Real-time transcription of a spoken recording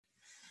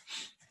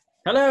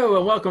Hello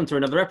and welcome to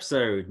another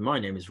episode. My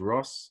name is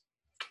Ross,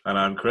 And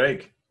I'm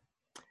Craig.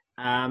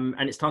 and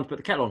it's time to put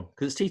the kettle on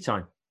because it's tea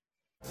time.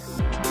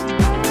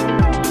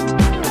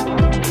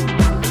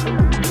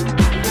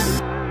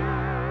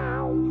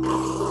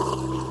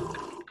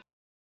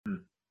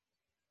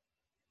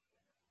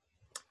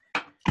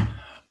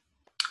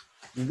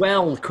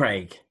 Well,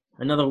 Craig,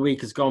 another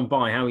week has gone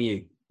by. How are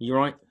you? You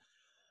all right?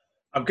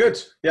 I'm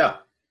good. Yeah.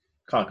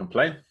 Can't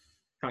complain.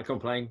 Can't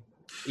complain.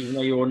 Even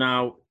though you're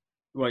now,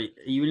 wait,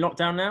 are you in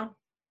lockdown now? Are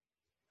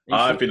you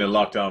I've still- been in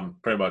lockdown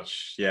pretty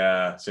much,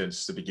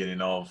 since the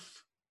beginning of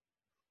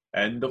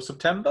end of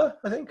September,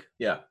 I think.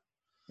 Yeah.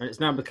 And it's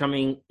now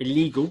becoming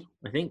illegal,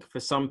 I think, for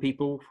some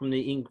people from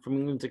from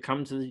England to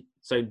come to the.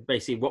 So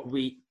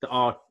basically,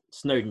 our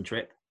Snowden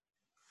trip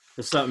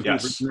for certain people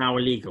Yes. is now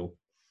illegal.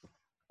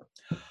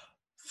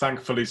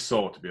 Thankfully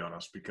so, to be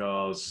honest,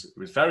 because it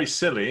was very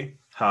silly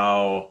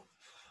how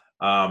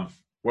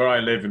where I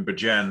live in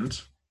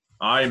Bridgend,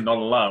 I'm not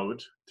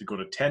allowed to go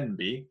to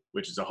Tenby,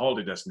 which is a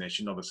holiday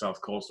destination on the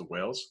south coast of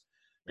Wales,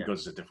 because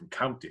it's a different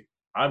county.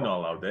 I'm not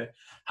allowed there.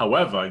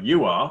 However,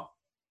 you are.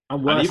 And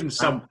And worse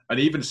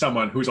even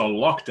someone who's on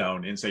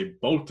lockdown in, say,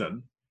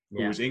 Bolton,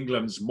 Yeah. who is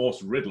England's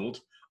most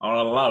riddled, are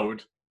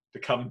allowed to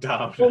come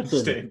down and Bolton,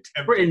 stay in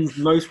Tempe. Britain's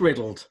most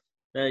riddled.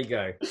 There you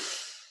go.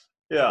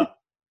 Yeah,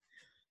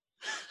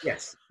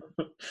 Yes,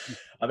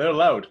 and they're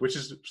allowed, which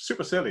is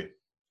super silly.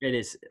 it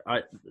is.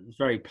 It's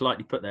very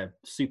politely put there.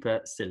 Super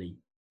silly.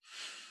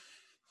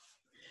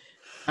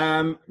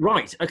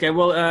 Right. Okay.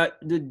 Well,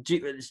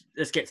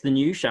 let's get to the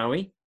news, shall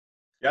we?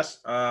 Yes,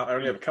 I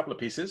only have a couple of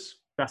pieces.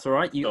 That's all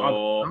right. You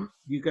go. So,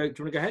 Do you want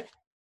to go ahead?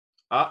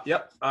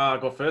 yep, I'll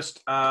go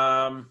first.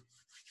 Alphabet.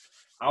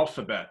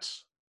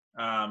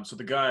 So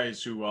the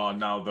guys who are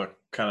now the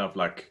kind of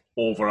like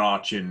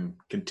overarching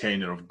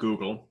container of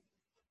Google,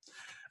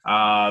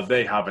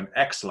 they have an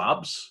X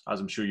Labs, as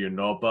I'm sure you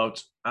know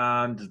about,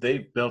 and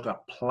they've built a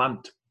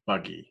plant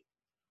buggy.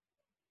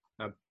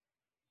 A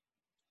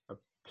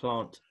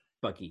plant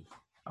buggy.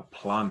 A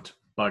plant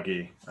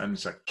buggy, and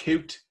it's a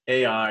cute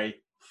AI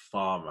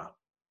farmer.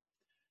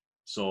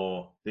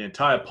 So the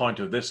entire point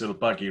of this little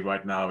buggy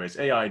right now is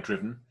AI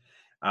driven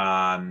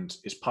and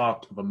is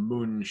part of a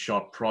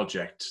moonshot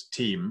project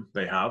team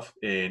they have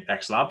in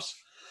X Labs.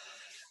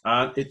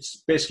 And it's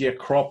basically a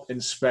crop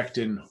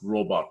inspecting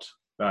robot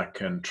that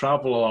can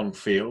travel along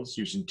fields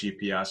using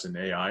GPS and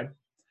AI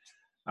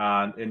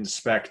and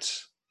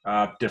inspect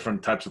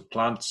different types of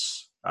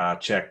plants,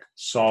 check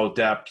soil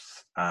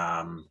depth,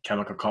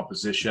 chemical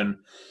composition,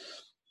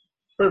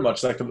 pretty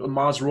much like the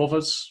Mars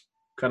rovers,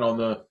 kind of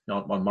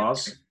on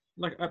Mars.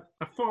 Like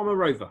a farmer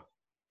rover.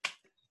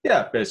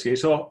 Yeah, basically.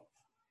 So,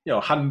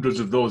 hundreds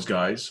of those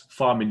guys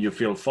farming your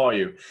field for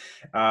you.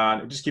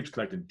 And it just keeps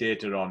collecting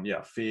data on,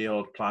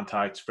 field, plant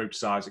heights, fruit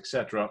size,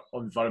 etc.,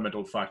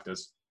 environmental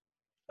factors.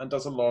 And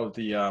does a lot of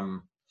the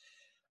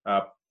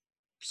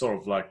sort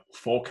of like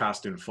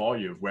forecasting for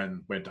you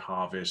when to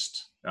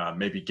harvest,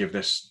 maybe give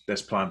this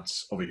plant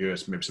over here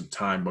maybe some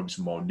time, maybe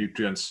some more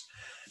nutrients.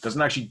 It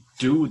doesn't actually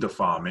do the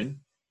farming.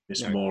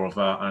 It's more of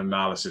an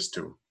analysis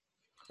tool.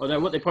 Although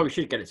what they probably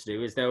should get it to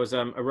do is there was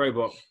a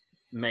robot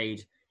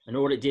made, and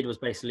all it did was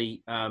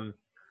basically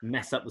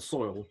mess up the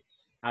soil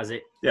as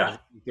it moved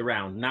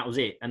around, and that was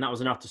it, and that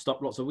was enough to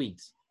stop lots of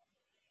weeds.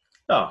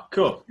 Oh,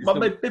 cool. Well,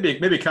 maybe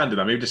you can do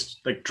that. Maybe just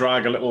like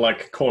drag a little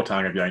like coat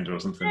hanger behind it or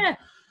something. Yeah,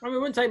 I mean, it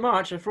wouldn't take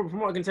much. From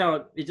what I can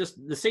tell,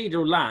 the seed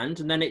will land,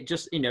 and then it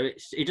just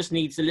it just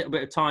needs a little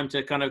bit of time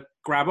to kind of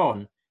grab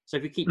on. So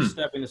if you keep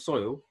disturbing the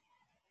soil,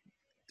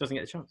 it doesn't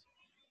get a chance.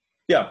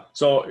 Yeah,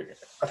 so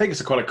I think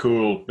it's quite a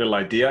cool little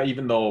idea,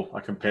 even though I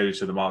compared it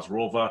to the Mars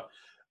rover,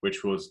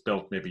 which was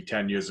built maybe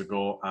 10 years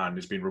ago and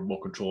has been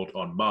remote controlled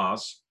on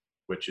Mars,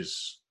 which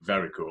is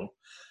very cool.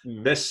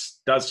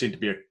 This does seem to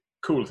be a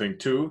cool thing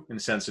too, in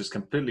the sense it's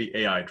completely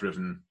AI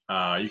driven.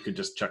 You can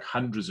just chuck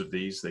hundreds of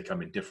these. They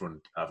come in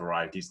different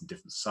varieties and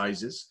different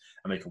sizes,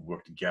 and they can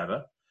work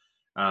together.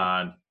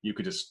 And you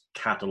could just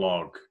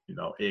catalog,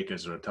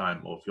 acres at a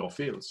time of your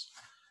fields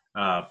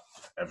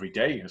every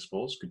day, I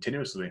suppose,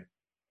 continuously.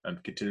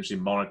 And continuously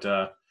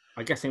monitor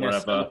I'm guessing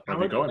wherever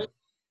you're going.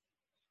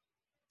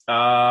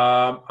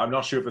 I'm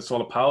not sure if it's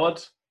solar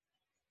powered.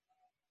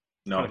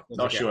 No,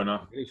 not sure.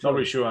 No, not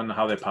really sure on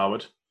how they're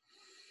powered.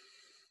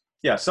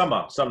 Yeah, some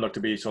are. Some look to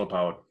be solar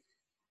powered.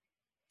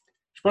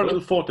 Just put a little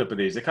photo up of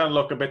these. They kind of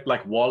look a bit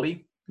like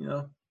Wall-E,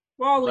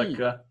 Wall-E.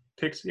 like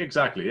Pixie.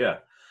 Exactly. Yeah,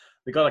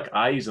 they got like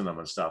eyes in them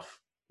and stuff.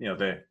 They're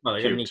they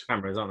got neat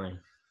cameras, aren't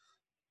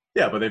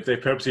they? Yeah, but they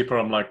purposely put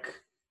them like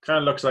kind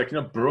of looks like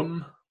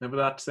Brum. Remember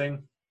that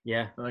thing?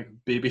 Yeah. Like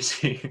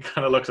BBC, it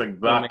kind of looks like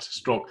that.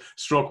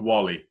 Stroke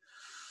Wall-E.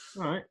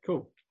 All right,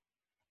 cool.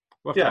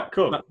 Well,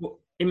 cool.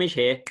 Image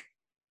here.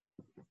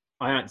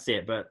 I don't see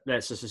it, but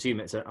let's just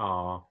assume it's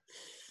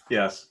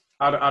Yes,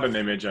 add an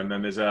image, and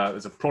then there's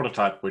a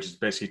prototype, which is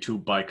basically two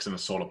bikes and a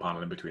solar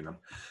panel in between them.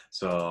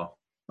 So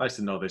nice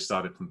to know they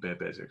started from bare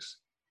basics.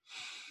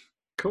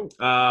 Cool.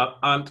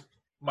 And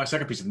my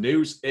second piece of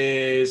news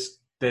is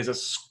there's a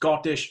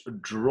Scottish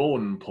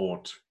drone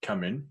port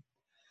coming.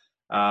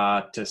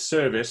 to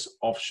service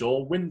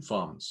offshore wind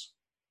farms.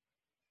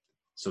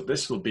 So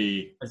this will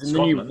be as in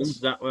the new ones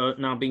that were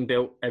now being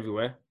built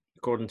everywhere,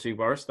 according to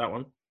Boris. That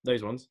one,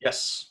 those ones.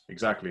 Yes,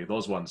 exactly,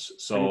 those ones.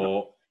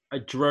 So a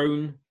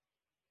drone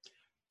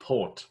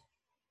port.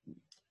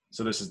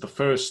 So this is the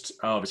first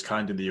of its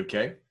kind in the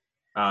UK.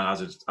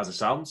 As it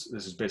sounds,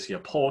 this is basically a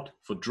port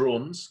for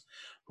drones,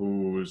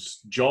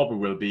 whose job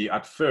will be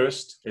at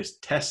first is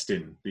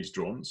testing these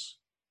drones.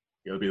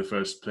 It'll be the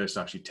first place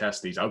to actually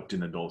test these out in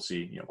the North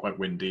Sea. Quite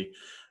windy.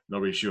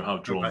 Not really sure how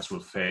drones will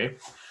fare.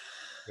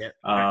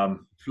 Yeah.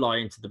 Fly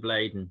into the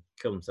blade and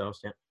kill themselves.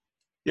 Yeah.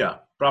 Yeah,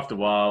 but after a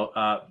while,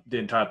 the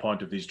entire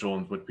point of these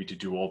drones would be to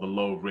do all the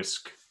low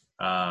risk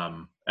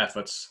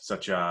efforts,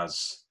 such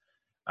as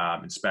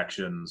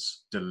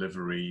inspections,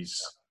 deliveries,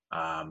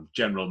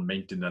 general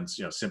maintenance.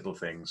 Simple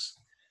things.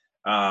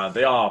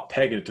 They are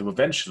pegged to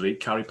eventually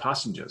carry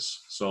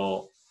passengers,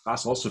 so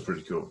that's also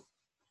pretty cool.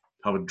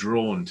 Have a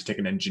drone to take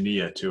an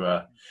engineer to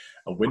a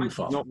wind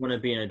farm. I do not want to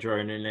be in a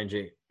drone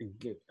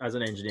as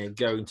an engineer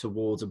going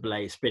towards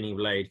a spinning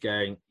blade,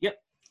 going,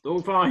 "Yep,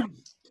 all fine."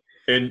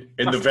 In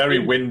the very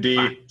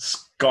windy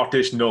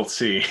Scottish North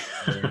Sea.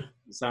 Yeah,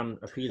 sound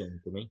appealing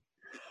to me.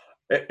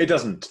 It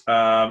doesn't,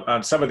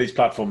 and some of these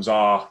platforms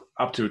are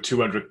up to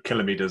 200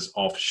 kilometers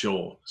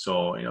offshore.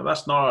 So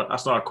that's not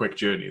a quick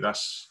journey.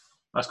 That's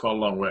quite a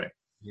long way.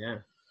 Yeah,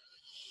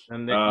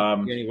 and they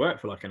only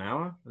work for like an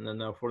hour, and then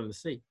they'll fall in the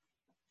sea.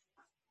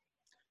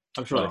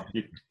 I'm sure.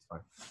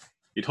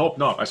 You'd hope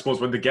not. I suppose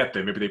when they get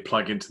there, maybe they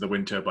plug into the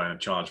wind turbine and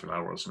charge for an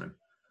hour or something.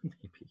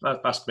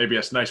 That's maybe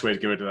a nice way to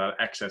get rid of that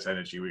excess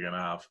energy we're going to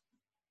have.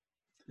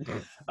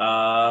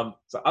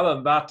 So other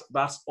than that,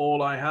 that's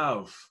all I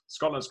have.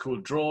 Scotland's cool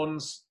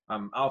drones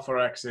and Alpha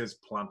X's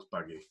plant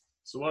buggy.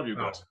 So what have you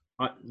got?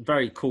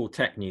 Very cool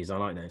tech news. I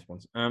like those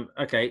ones.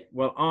 Okay,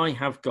 well, I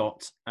have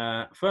got,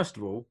 first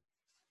of all,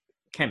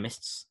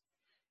 chemists,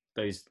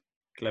 those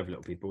clever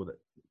little people that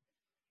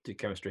do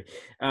chemistry.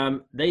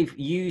 They've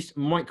used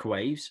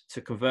microwaves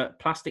to convert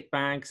plastic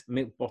bags,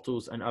 milk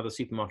bottles, and other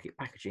supermarket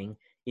packaging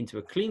into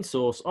a clean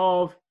source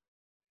of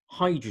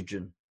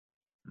hydrogen.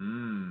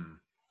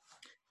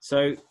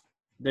 So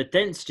the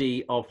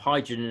density of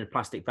hydrogen in a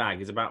plastic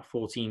bag is about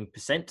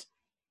 14%.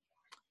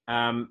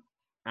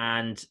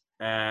 And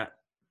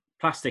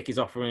plastic is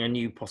offering a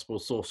new possible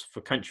source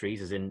for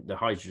countries, as in the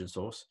hydrogen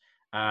source,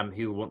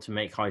 who want to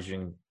make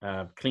hydrogen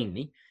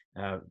cleanly,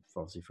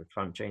 obviously for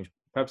climate change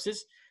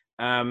purposes.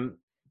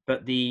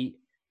 But the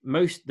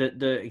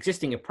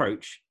existing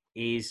approach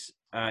is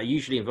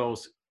usually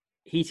involves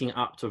heating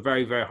up to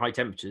very, very high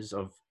temperatures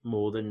of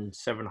more than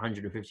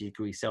 750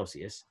 degrees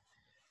Celsius,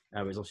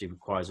 which obviously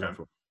requires a lot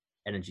of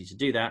energy to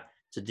do that,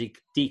 to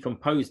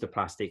decompose the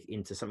plastic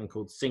into something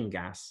called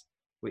syngas,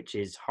 which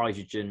is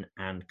hydrogen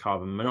and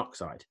carbon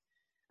monoxide.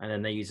 And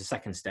then they use a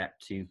second step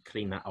to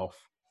clean that off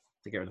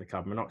to get rid of the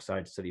carbon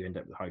monoxide, so that you end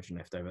up with hydrogen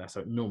left over there. So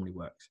it normally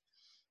works.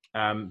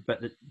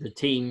 But the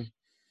team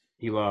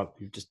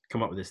who've just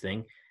come up with this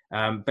thing,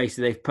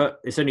 basically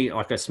it's only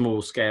like a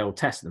small scale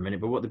test at the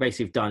minute, but what they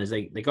basically have done is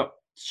they got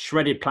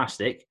shredded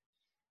plastic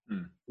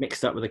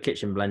mixed up with a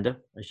kitchen blender,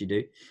 as you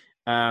do,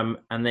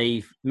 and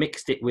they've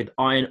mixed it with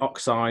iron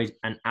oxide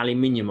and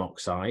aluminium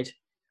oxide,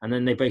 and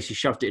then they basically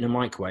shoved it in a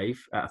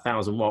microwave at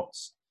 1,000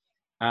 watts,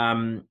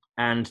 and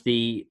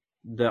the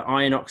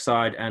iron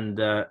oxide and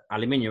the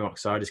aluminium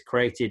oxide has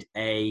created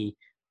a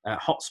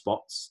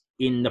hotspots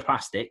in the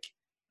plastic,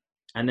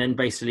 and then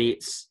basically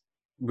it's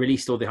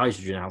released all the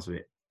hydrogen out of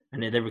it,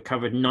 and they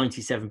recovered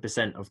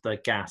 97% of the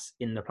gas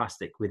in the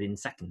plastic within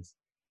seconds.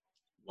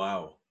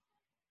 Wow.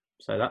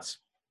 So that's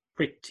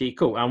pretty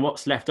cool. And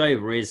what's left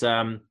over is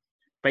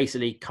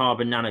basically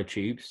carbon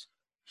nanotubes,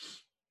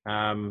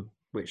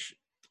 which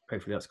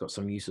hopefully that's got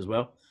some use as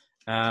well.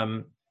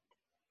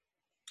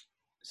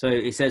 So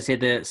it says here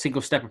the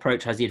single step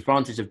approach has the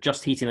advantage of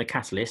just heating the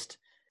catalyst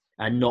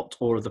and not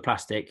all of the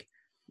plastic,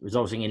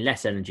 resulting in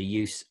less energy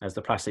use as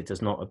the plastic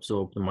does not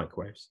absorb the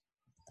microwaves.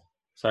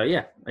 So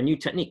yeah, a new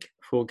technique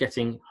for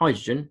getting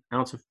hydrogen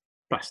out of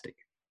plastic.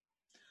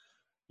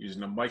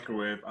 Using a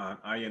microwave and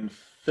iron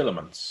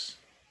filaments.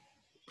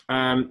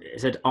 It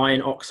said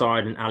iron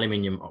oxide and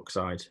aluminium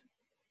oxide.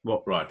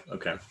 What? Right.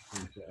 Okay.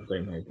 I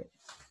don't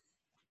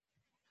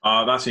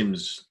know. That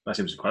seems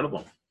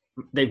incredible.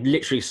 They've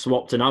literally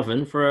swapped an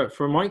oven for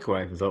a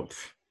microwave. I thought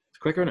it's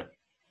quicker, isn't it?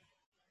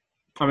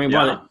 I mean,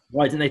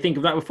 why didn't they think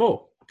of that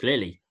before?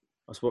 Clearly,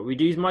 that's what we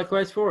use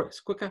microwaves for. It's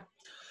quicker.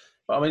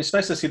 I mean, it's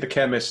nice to see the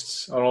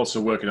chemists are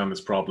also working on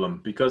this problem,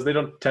 because they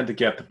don't tend to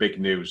get the big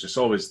news. It's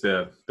always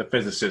the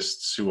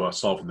physicists who are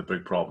solving the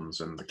big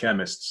problems, and the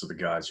chemists are the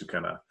guys who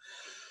kind of,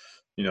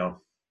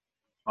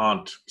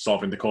 aren't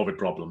solving the COVID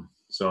problem.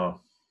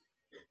 So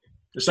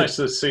it's nice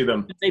to see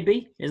them. Should they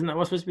be? Isn't that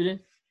what's supposed to be doing?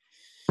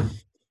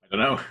 I don't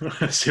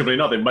know. Simply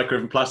not. They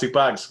microwave plastic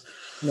bags.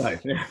 No.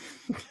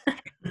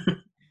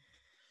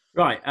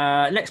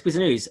 Right. Next piece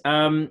of news.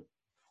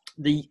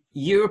 The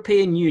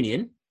European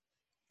Union,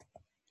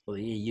 or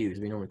the EU as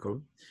we normally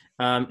call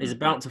them, is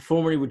about to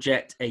formally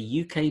reject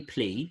a UK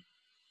plea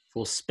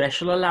for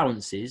special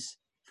allowances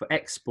for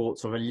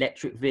exports of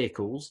electric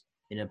vehicles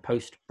in a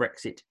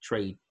post-Brexit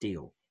trade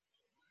deal.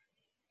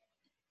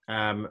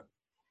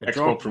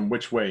 Export from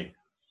which way?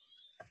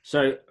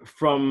 So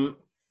from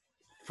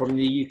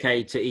the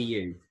UK to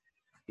EU.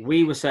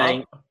 We were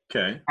saying,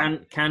 okay,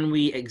 can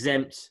we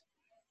exempt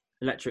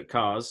electric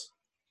cars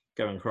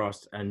going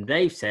across? And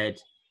they've said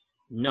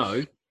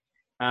no,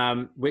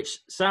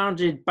 which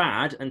sounded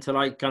bad until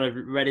I kind of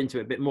read into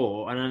it a bit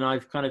more, and then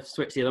I've kind of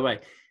switched the other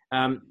way.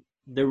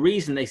 The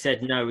reason they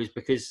said no is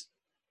because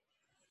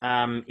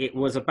it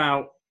was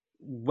about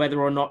whether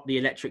or not the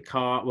electric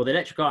car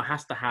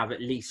has to have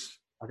at least,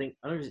 I don't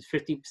know if it's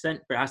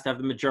 50%, but it has to have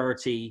the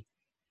majority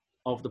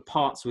of the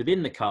parts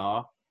within the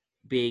car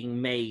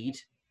being made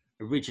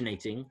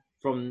originating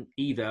from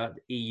either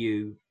the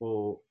EU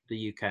or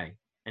the UK.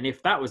 And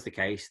if that was the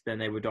case, then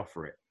they would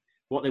offer it.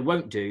 What they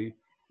won't do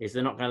is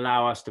they're not going to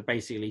allow us to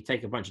basically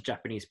take a bunch of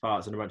Japanese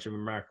parts and a bunch of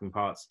American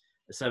parts,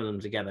 assemble them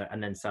together,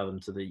 and then sell them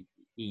to the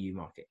EU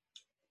market.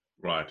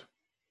 Right.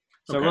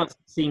 So while it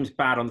seems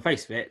bad on the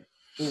face of it,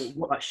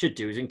 what that should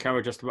do is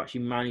encourage us to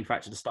actually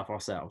manufacture the stuff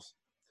ourselves.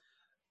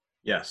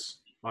 Yes.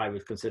 I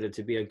would consider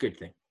to be a good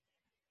thing.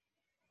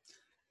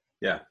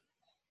 Yeah.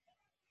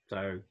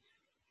 So.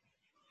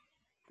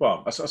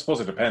 Well, I suppose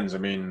it depends. I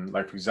mean,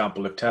 like, for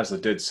example, if Tesla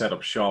did set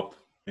up shop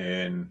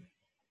in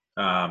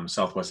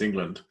Southwest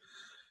England,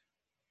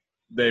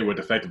 they would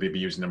effectively be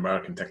using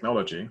American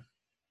technology.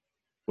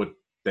 Would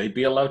they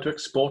be allowed to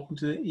export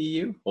into the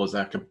EU? Or is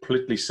that a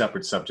completely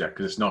separate subject?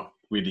 Because it's not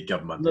really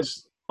government.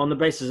 On the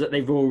basis that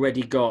they've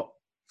already got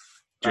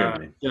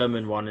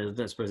German one, I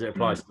don't suppose it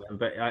applies to them.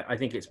 But I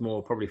think it's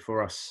more probably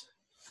for us,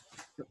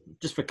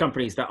 just for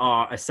companies that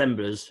are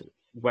assemblers,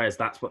 whereas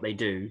that's what they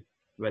do,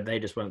 where they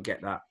just won't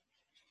get that.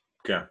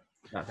 Okay.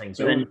 That thing.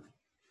 So then,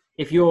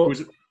 if you're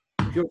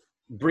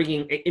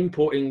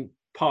importing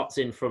parts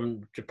in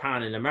from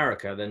Japan and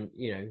America, then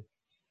I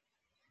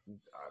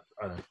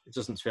don't know, it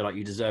doesn't feel like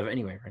you deserve it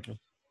anyway, frankly.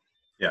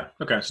 Yeah.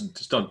 Okay. So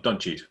just don't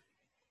cheat.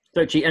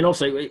 Don't cheat. And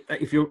also,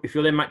 if you're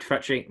then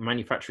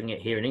manufacturing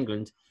it here in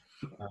England,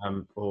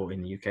 or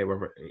in the UK,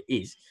 wherever it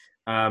is,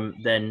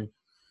 then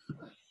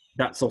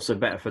that's also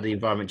better for the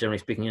environment, generally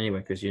speaking, anyway,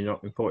 because you're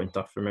not importing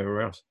stuff from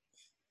everywhere else.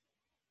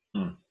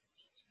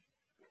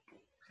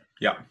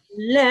 Yeah.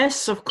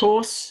 Less, of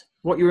course,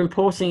 what you're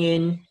importing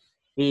in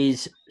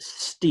is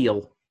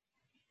steel.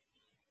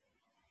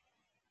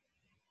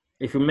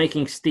 If you're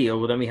making steel,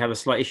 well, then we have a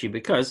slight issue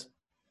because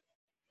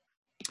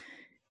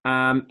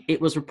it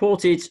was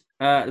reported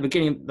at the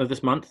beginning of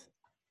this month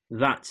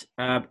that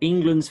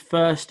England's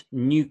first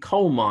new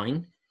coal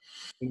mine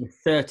in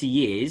 30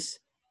 years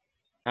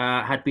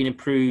had been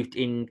approved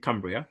in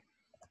Cumbria.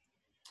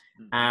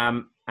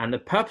 And the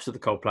purpose of the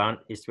coal plant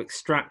is to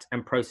extract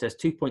and process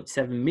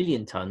 2.7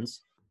 million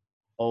tons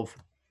of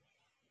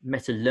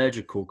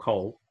metallurgical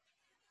coal,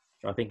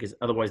 which I think is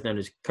otherwise known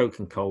as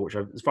coking coal, which,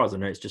 as far as I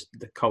know, it's just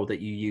the coal that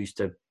you use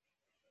to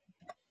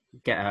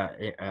get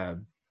a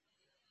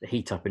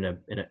heat up in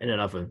an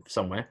oven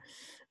somewhere,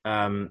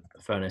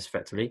 furnace,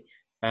 effectively.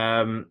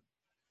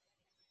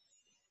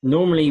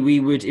 Normally,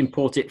 we would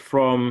import it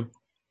from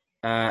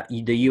the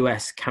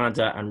US,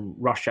 Canada, and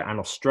Russia and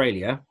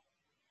Australia.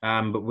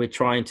 But we're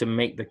trying to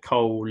make the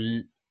coal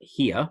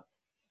here.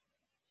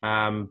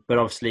 But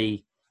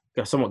obviously,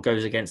 somewhat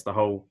goes against the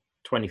whole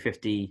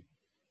 2050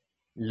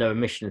 low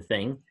emission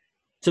thing,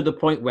 to the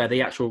point where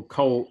the actual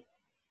coal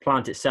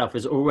plant itself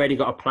has already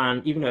got a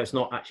plan, even though it's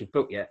not actually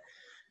built yet,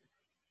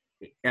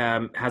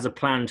 has a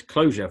planned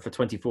closure for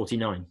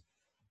 2049.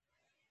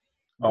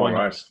 Oh,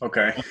 right.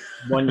 Okay.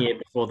 1 year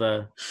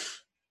before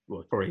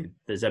probably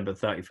December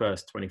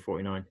 31st,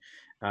 2049.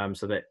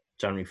 So that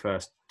January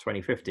 1st,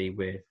 2050,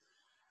 we're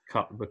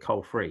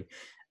coal free.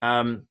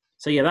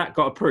 So yeah, that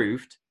got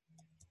approved.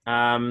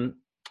 However,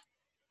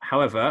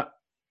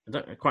 I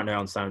don't quite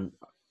understand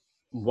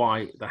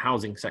why the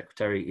housing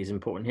secretary is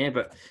important here,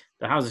 but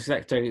the housing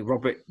secretary,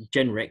 Robert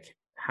Jenrick,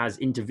 has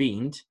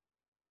intervened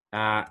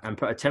and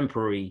put a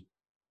temporary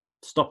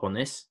stop on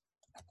this,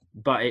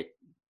 but it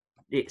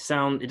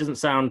doesn't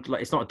sound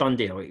like, it's not a done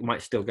deal. It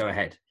might still go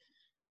ahead.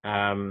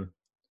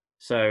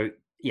 So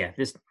yeah,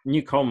 this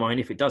new coal mine,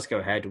 if it does go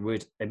ahead,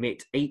 would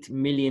emit 8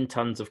 million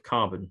tons of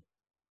carbon.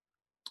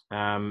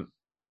 Wow,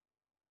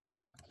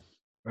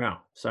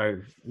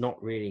 so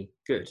not really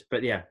good,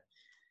 but yeah.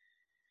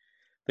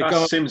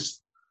 That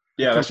seems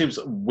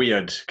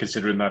weird,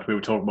 considering that we were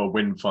talking about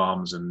wind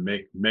farms and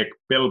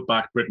build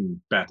back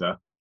Britain better.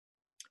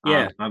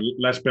 Yeah, and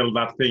let's build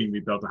that thing we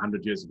built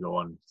 100 years ago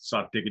and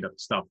start digging up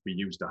stuff we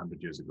used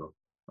 100 years ago.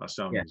 That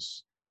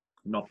sounds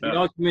not better. The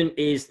argument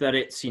is that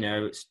it's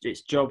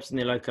it's jobs in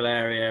the local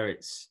area,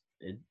 it's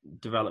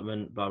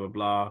development, blah blah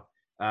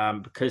blah.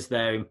 Because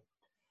the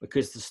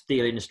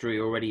steel industry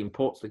already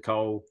imports the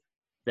coal,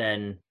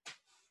 then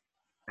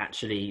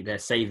actually they're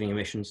saving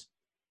emissions.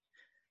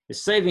 They're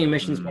saving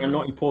emissions by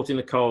not importing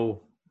the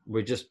coal.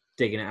 We're just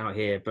digging it out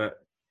here.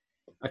 But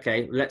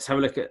okay, let's have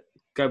a look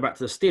go back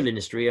to the steel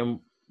industry and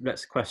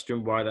let's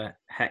question why the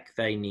heck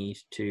they need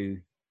to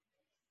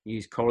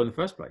use coal in the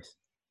first place.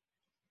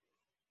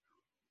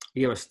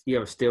 you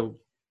have a steel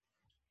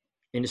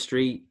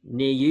industry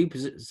near you,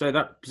 so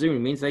that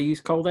presumably means they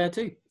use coal there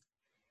too.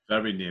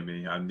 Very near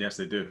me, and yes,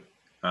 they do.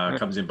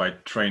 Comes in by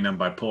train and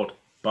by port.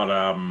 But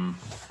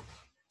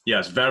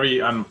yes,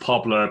 very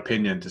unpopular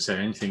opinion to say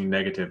anything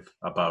negative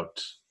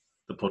about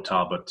the Port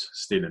Talbot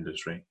steel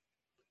industry,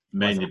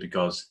 mainly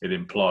because it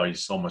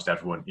employs almost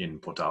everyone in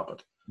Port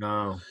Talbot.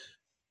 No.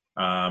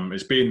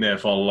 It's been there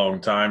for a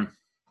long time.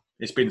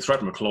 It's been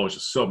threatened with closure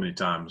so many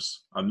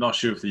times. I'm not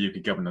sure if the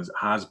UK government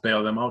has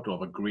bailed them out or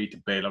have agreed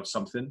to bail out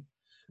something,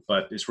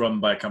 but it's run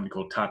by a company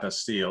called Tata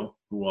Steel,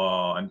 who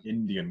are an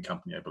Indian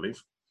company, I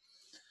believe.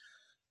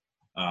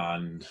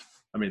 And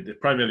I mean, they're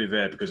primarily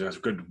there because it has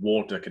a good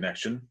water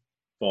connection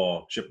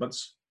for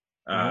shipments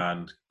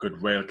and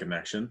good rail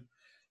connection.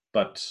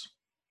 But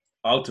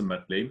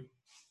ultimately,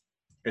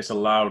 it's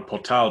allowed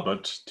Port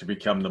Talbot to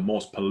become the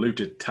most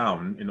polluted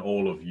town in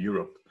all of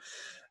Europe.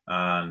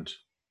 And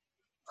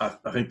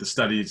I think the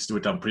studies that were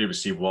done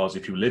previously was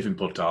if you live in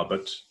Port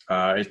Talbot,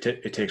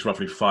 it takes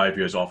roughly 5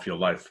 years off your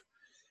life.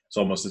 It's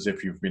almost as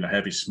if you've been a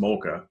heavy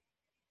smoker,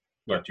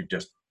 but you've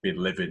just been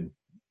living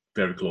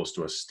very close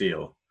to a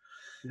steel.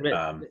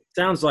 It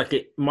sounds like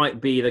it might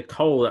be the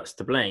coal that's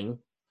to blame.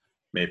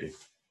 Maybe.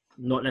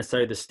 Not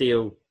necessarily the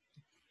steel.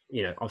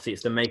 Obviously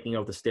it's the making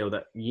of the steel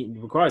that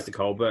requires the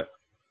coal, but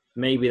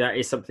maybe that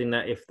is something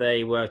that if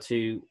they were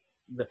to...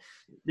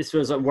 This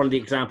feels like one of the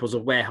examples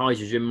of where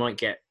hydrogen might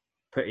get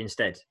put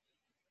instead.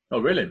 Oh,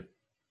 really?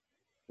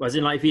 Well, as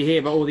in, like, if you hear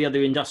about all the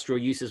other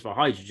industrial uses for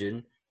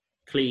hydrogen,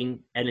 clean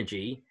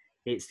energy,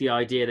 it's the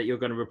idea that you're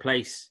going to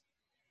replace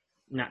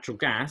natural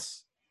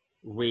gas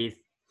with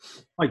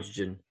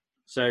hydrogen.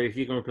 So if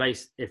you can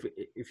replace,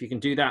 if you can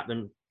do that,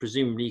 then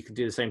presumably you can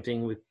do the same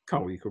thing with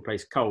coal. You can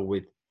replace coal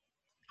with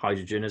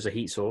hydrogen as a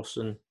heat source.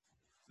 And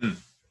I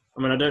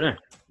mean, I don't know.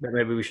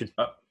 Maybe we should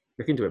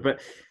look into it.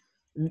 But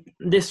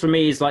this for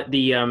me is like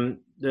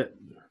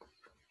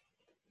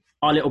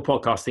our little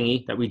podcast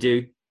thingy that we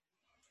do.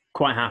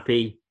 Quite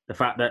happy the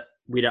fact that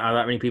we don't have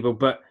that many people,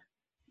 but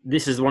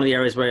this is one of the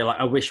areas where like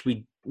I wish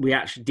we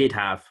actually did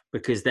have,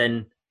 because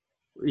then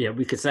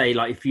we could say,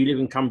 like, if you live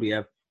in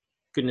Cumbria,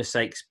 goodness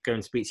sakes, go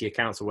and speak to your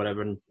council or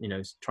whatever, and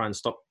try and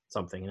stop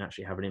something and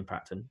actually have an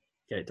impact and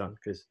get it done,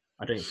 because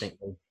I don't think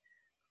they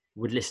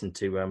would listen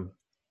to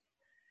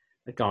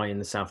a guy in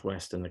the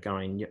southwest and a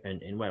guy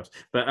in Wales.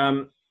 But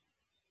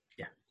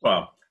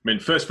well, I mean,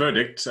 first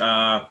verdict,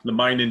 the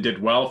mining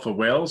did well for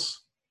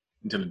Wales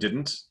until it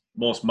didn't.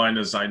 Most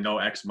miners I know,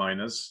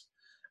 ex-miners,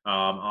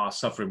 are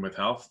suffering with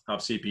health, have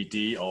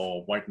CPD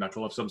or white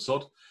knuckle of some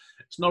sort.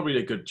 It's not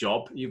really a good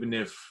job, even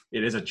if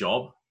it is a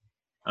job.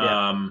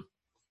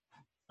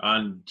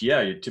 And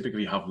you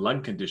typically have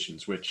lung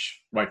conditions,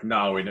 which right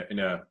now in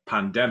a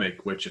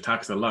pandemic, which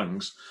attacks the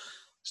lungs,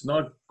 it's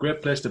not a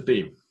great place to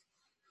be.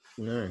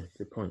 No,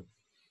 good point.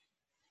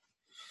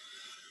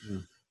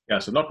 Yeah,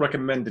 so not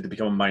recommended to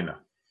become a miner.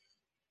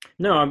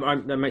 No,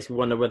 that makes me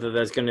wonder whether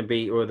there's going to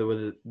be, or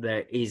whether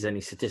there is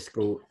any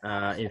statistical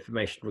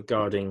information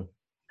regarding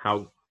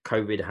how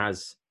COVID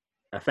has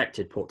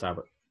affected Port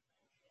Talbot.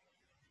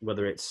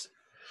 Whether it's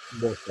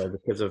more so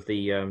because of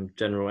the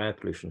general air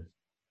pollution.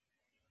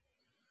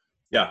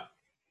 Yeah,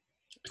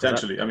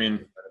 potentially. I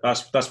mean,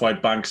 that's why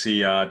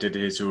Banksy did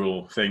his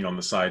little thing on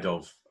the side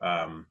of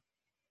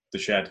the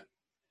shed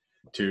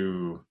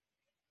to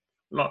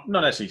not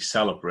necessarily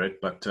celebrate,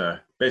 but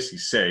basically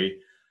say,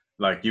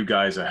 like, you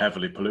guys are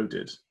heavily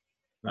polluted,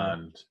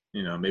 and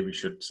maybe we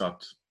should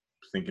start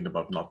thinking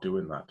about not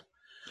doing that.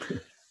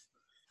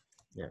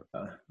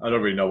 I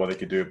don't really know what they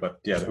could do,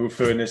 but the whole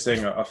furnace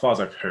thing, as far as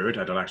I've heard,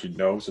 I don't actually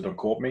know, so don't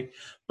quote me,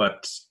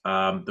 but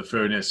the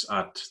furnace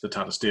at the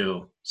Tata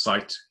Steel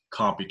site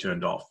can't be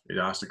turned off.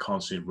 It has to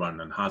constantly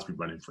run, and has been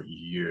running for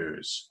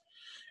years.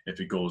 If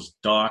it goes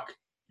dark,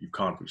 you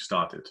can't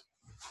restart it.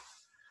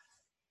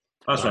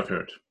 That's what I've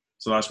heard.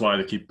 So that's why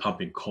they keep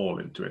pumping coal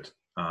into it.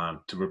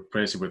 To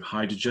replace it with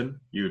hydrogen,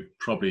 you'd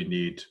probably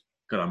need,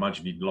 I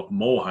imagine you need a lot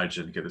more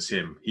hydrogen to get the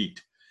same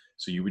heat.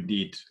 So you would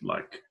need,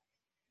 like,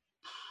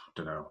 I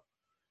don't know,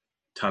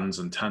 tons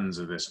and tons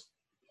of this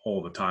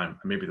all the time.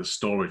 And maybe the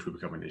storage would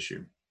become an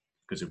issue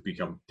because it would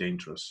become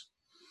dangerous.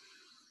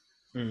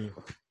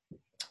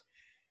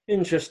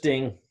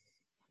 Interesting.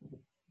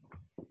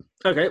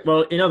 Okay,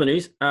 well, in other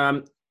news,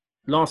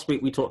 last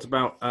week we talked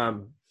about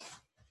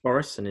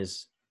Boris and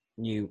his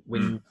new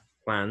wind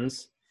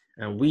plans,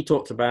 and we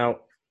talked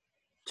about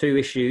two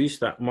issues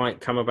that might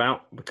come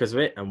about because of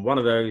it, and one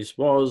of those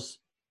was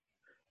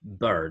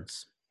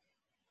birds.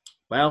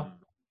 Well,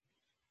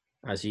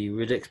 as you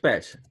would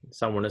expect,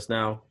 someone has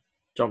now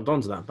jumped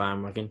onto that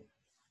bandwagon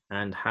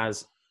and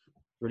has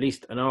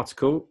released an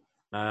article,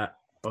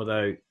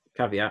 although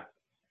caveat,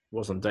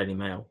 was on Daily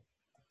Mail,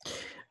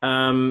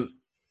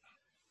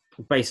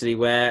 basically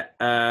where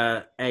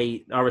a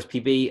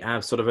RSPB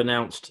have sort of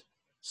announced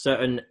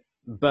certain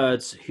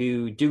birds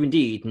who do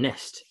indeed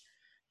nest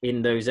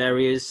in those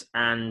areas,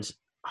 and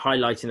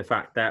highlighting the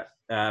fact that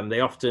they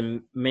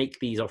often make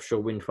these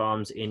offshore wind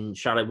farms in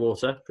shallow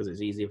water because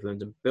it's easier for them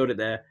to build it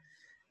there.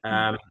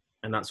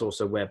 and that's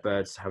also where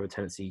birds have a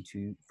tendency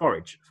to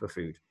forage for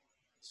food.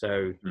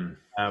 So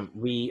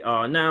we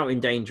are now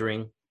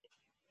endangering,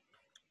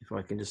 if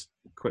I can just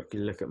quickly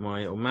look at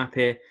my little map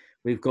here,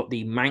 we've got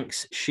the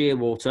Manx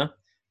shearwater,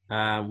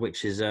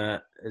 which is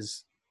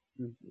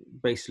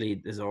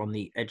basically is on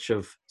the edge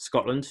of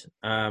Scotland,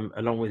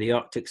 along with the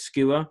Arctic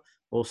skua,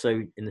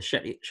 also in the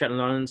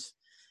Shetland Islands,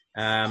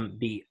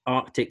 the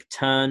Arctic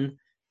tern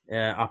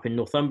up in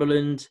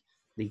Northumberland,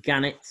 the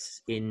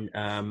gannets in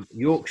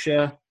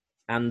Yorkshire,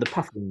 and the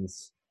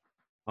puffins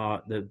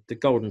are the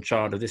golden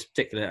child of this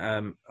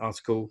particular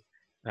article,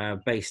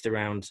 based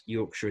around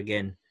Yorkshire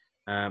again,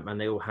 and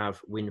they all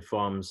have wind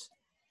farms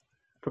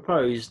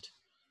proposed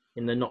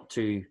in the not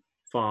too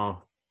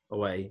far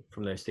away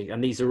from those things.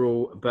 And these are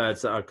all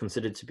birds that are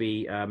considered to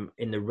be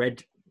in the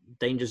red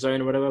danger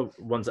zone or whatever,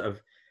 ones that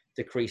have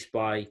decreased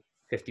by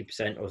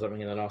 50% or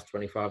something in the last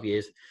 25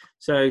 years.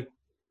 So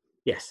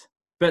yes,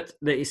 but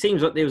it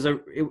seems like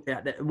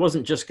it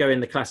wasn't just going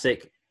the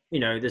classic,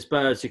 there's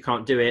birds who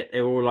can't do it.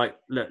 They were all like,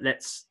 look,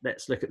 let's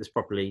look at this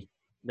properly.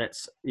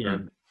 Let's,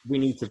 we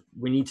need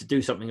to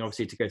do something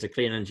obviously to go to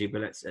clean energy,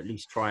 but let's at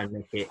least try and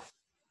make it,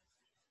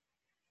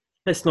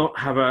 let's not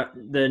have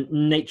the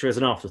nature as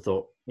an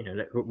afterthought.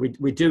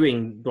 We're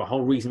doing, the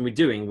whole reason we're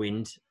doing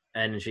wind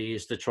energy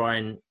is to try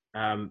and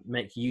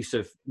make use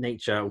of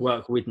nature,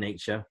 work with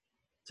nature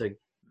to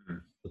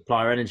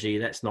supply our energy.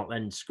 Let's not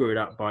then screw it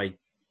up by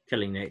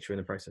killing nature in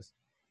the process.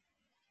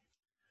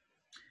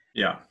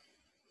 Yeah.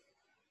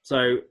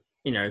 So,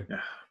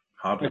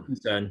 hard one.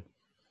 Concern,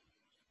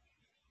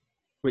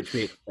 which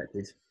we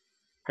expected.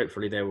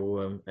 Hopefully they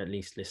will at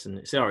least listen.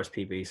 It's the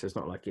RSPB, so it's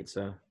not like it's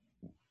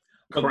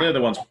but they're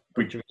the ones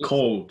we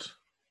called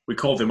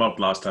them up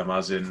last time,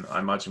 as in, I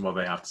imagine what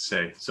they have to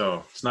say.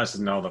 So it's nice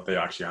to know that they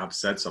actually have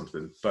said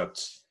something.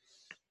 But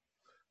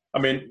I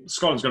mean,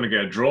 Scotland's going to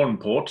get a drone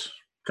port.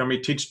 Can we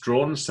teach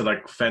drones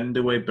to fend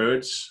away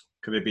birds?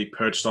 Could they be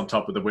perched on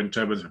top of the wind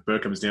turbines? If a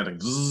bird comes near,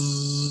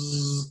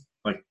 zzz,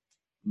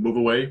 move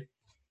away?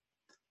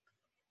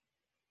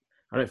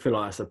 I don't feel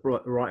like that's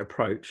the right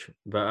approach,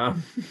 but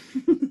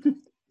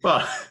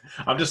well,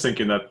 I'm just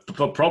thinking that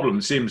the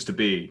problem seems to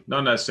be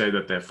not necessarily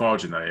that they're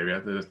foraging in that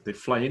area; they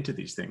fly into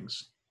these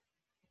things.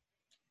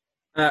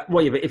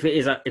 Well, yeah, but if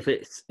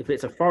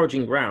it's a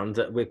foraging ground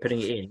that we're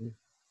putting it in,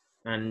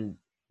 and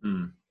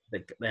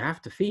they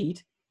have to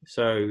feed,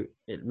 so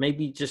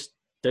maybe just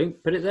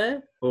don't put it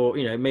there, or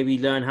maybe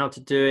learn how to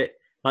do it.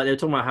 Like they were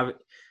talking about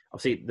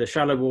obviously the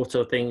shallow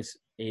water things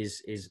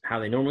is how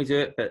they normally do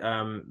it, but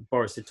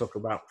Boris did talk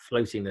about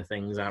floating the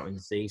things out in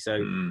the sea.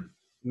 So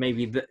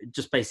maybe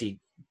just basically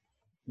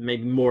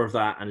maybe more of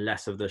that and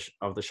less of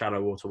the shallow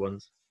water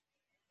ones,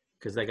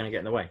 because they're going to get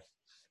in the way.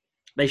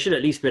 They should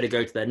at least be able to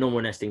go to their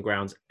normal nesting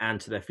grounds and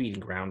to their feeding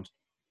ground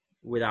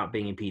without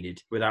being impeded,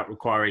 without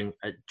requiring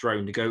a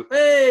drone to go,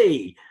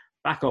 hey,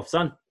 back off,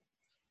 son.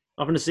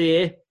 Nothing to see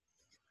here.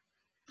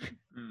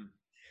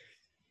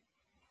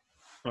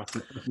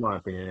 That's my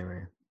opinion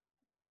anyway.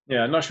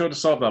 Yeah, I'm not sure to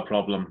solve that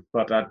problem,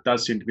 but that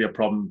does seem to be a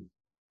problem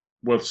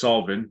worth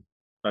solving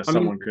that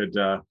someone could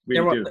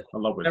really do a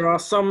lot with. There are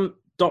some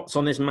dots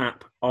on this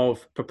map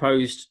of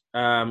proposed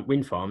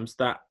wind farms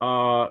that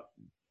are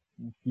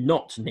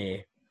not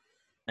near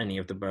any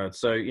of the birds.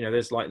 So,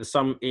 there's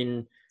some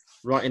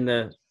right in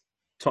the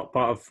top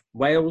part of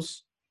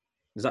Wales.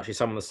 There's actually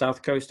some on the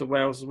south coast of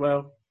Wales as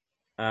well.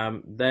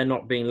 They're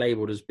not being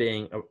labelled as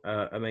being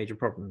a major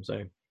problem.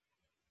 So,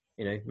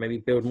 maybe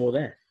build more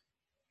there.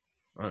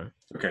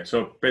 Okay,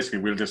 so basically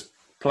we'll just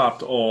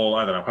plot all,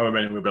 I don't know, however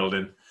many we're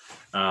building,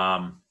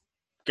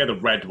 get the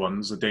red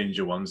ones, the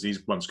danger ones.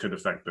 These ones could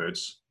affect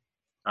birds.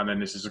 And then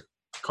this is a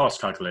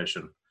cost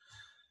calculation.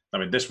 I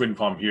mean, this wind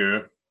farm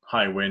here,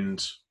 high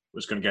wind,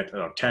 was going to get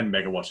 10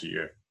 megawatts a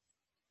year,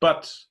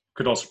 but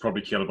could also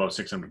probably kill about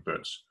 600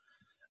 birds.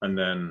 And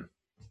then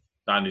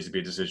that needs to be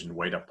a decision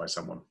weighed up by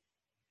someone.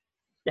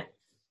 Yeah.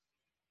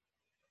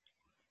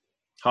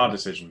 Hard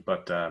decision,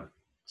 but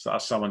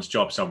that's someone's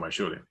job somewhere,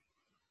 surely.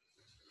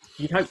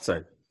 You'd hope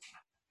so.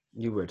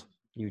 You would.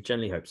 You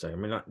generally hope so. I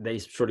mean,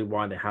 that's surely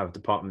why they have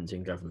departments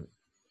in government.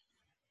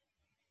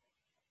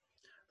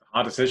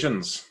 Hard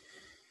decisions.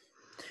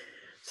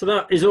 So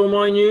that is all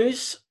my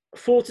news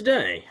for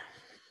today.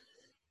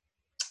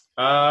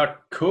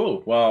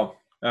 Cool. Well,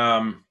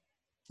 not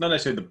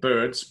necessarily the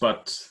birds,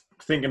 but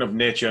thinking of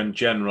nature in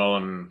general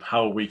and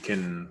how we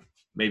can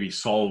maybe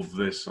solve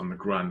this on the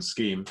grand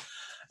scheme.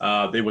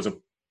 There was a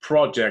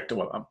project,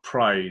 well, a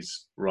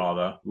prize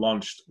rather,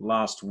 launched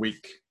last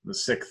week, the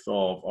 6th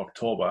of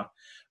October,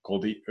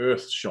 called the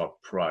Earthshot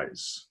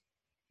Prize.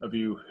 Have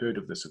you heard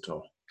of this at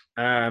all?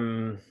 I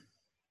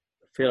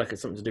feel like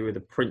it's something to do with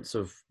the Prince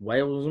of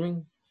Wales or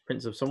something?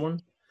 Prince of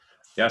someone?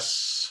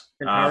 Yes,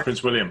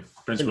 Prince William.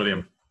 Prince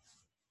William.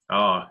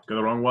 Oh, got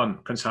the wrong one.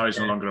 Prince Harry's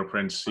no longer a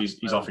prince.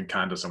 He's off in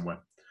Canada somewhere.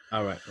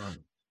 Oh, right.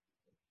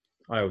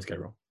 I always get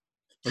it wrong.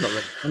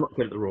 I'm not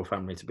good at the royal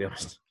family, to be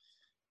honest.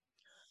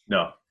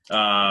 No.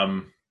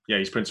 Yeah,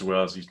 he's Prince of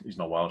Wales. He's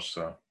not Welsh,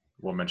 so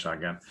won't mention that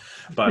again.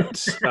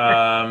 But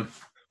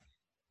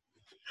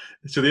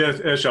So the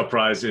Earthshot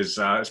Prize is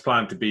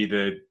planned to be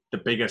the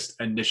biggest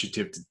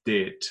initiative to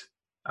date,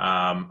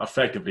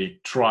 effectively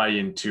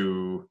trying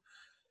to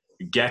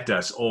get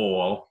us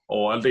all,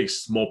 or at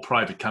least more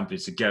private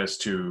companies, to get us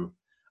to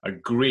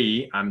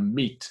agree and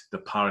meet the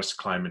Paris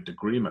climate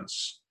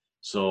agreements.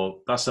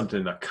 So that's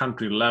something that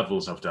country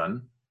levels have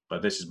done,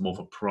 but this is more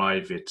for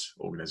private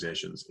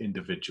organizations,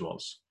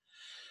 individuals.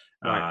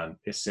 Right. And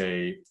it's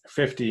a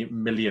 £50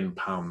 million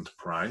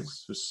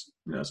prize. So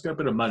it's got a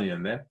bit of money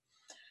in there.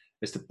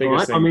 It's the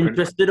biggest thing. I'm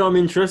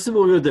interested.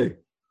 What we'll do.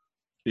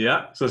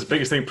 Yeah, so it's the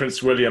biggest thing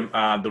Prince William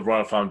and the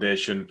Royal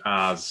Foundation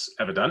has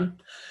ever done.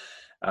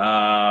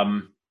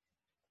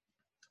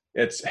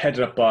 It's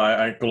headed up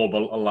by a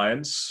global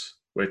alliance,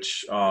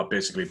 which are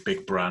basically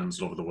big brands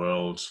all over the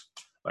world,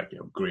 like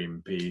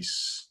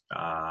Greenpeace,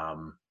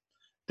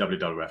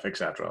 WWF,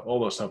 etc. All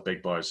those stuff,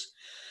 big boys.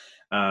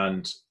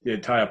 And the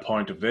entire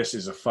point of this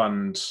is a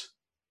fund.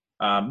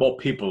 More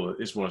people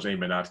is what it's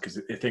aiming at, because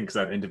it thinks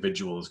that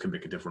individuals can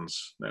make a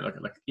difference, like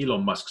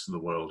Elon Musk's in the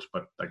world,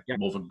 but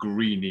more of a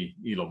greeny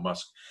Elon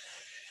Musk.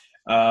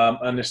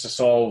 And it's to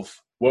solve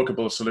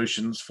workable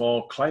solutions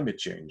for climate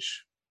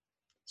change.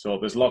 So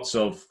there's lots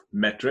of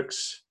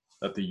metrics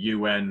that the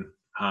UN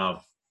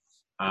have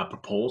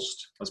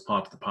proposed as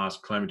part of the Paris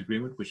Climate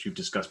Agreement, which we've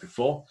discussed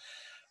before.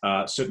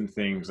 Certain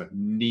things that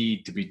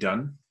need to be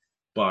done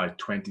by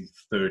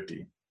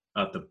 2030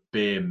 at the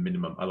bare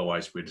minimum,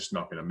 otherwise we're just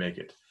not going to make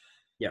it.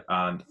 Yeah.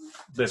 And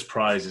this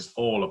prize is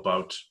all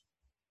about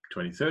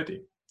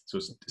 2030. So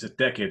it's a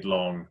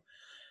decade-long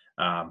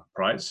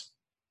prize.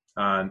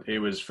 And it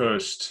was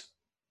first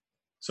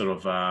sort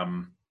of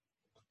the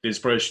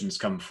inspirations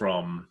come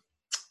from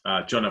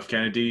John F.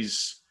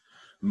 Kennedy's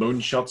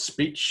moonshot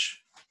speech,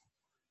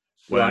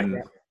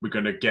 when we're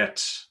going to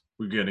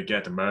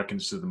get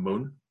Americans to the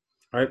moon.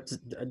 Right.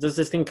 Does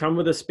this thing come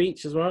with a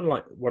speech as well,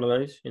 like one of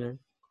those?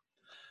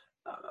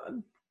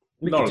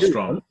 Not as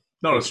strong.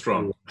 Not as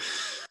strong.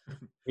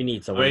 We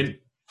need someone. I mean,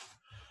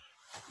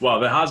 well,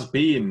 there has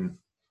been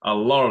a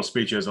lot of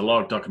speeches, a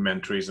lot of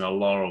documentaries, and a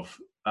lot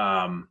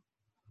of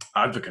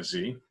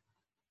advocacy,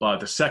 but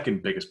the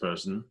second biggest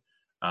person,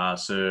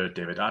 Sir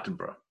David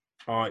Attenborough.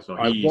 So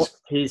I watched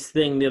his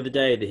thing the other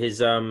day. His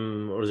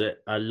what was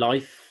it? A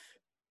life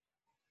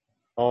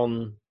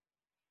on.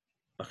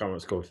 I can't remember what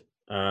it's called.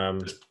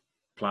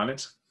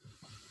 Planet.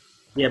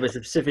 Yeah, but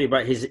specifically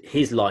about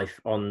his life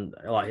on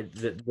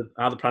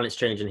how the planet's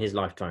changed in his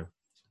lifetime.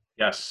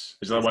 Yes,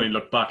 is that when he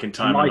looked back in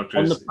time? Life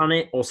on the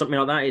planet or something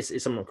like that?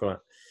 Is something like that?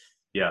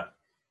 Yeah.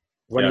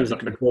 When he was a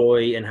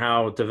boy, and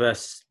how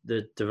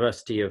the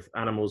diversity of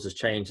animals has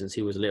changed since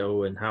he was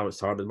little, and how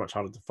it's much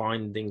harder to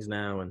find things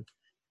now, and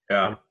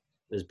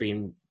has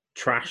been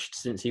trashed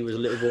since he was a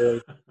little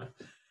boy.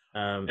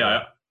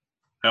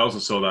 I also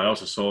saw that. I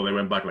also saw they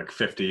went back like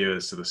 50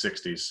 years to the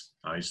 60s.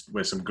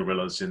 With some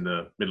gorillas in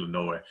the middle of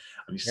nowhere,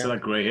 and he's still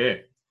had grey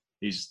hair.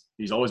 He's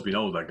always been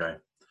old, that guy.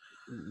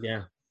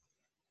 Yeah.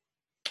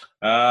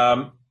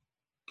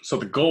 So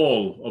the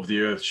goal of the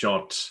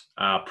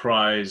Earthshot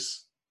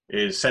prize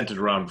is centered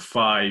around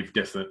 5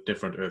 different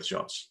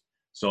Earthshots.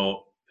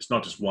 So it's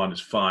not just one;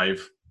 it's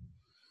 5.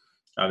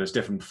 There's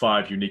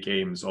 5 unique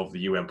aims of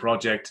the UN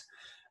project,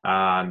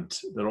 and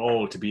they're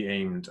all to be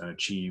aimed and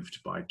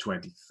achieved by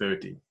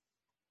 2030.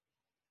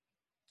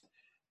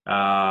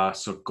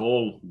 So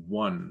goal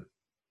 1.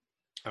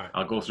 All right.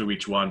 I'll go through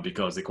each one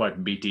because they're quite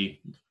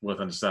meaty, worth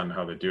understanding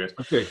how they do it.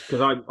 Okay,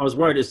 because I was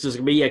worried it's just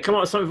going to be, come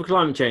on, something for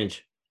climate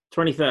change.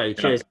 2030,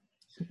 cheers.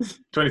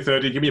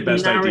 2030, give me a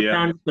best idea.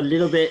 Down a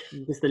little bit,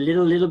 just a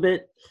little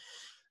bit.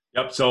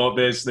 Yep, so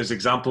there's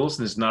examples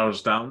and there's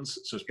narrows downs,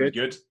 so it's pretty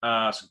good.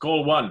 So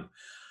goal 1,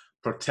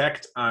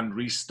 protect and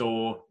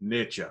restore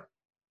nature.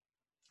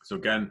 So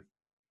again,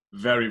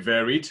 very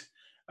varied.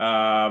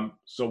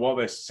 So what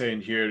they're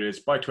saying here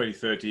is by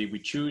 2030, we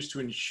choose to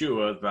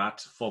ensure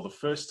that for the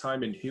first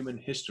time in human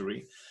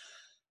history,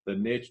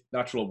 the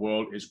natural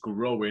world is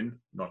growing,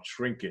 not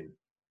shrinking.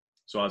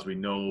 So as we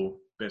know,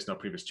 based on our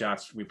previous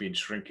chats, we've been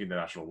shrinking the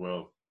natural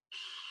world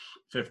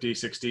 50,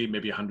 60,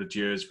 maybe 100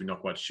 years. We're not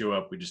quite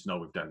sure. We just know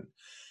we've done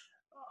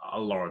a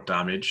lot of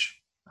damage.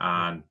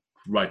 And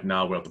right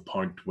now we're at the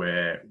point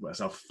where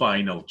it's our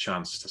final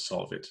chance to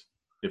solve it.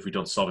 If we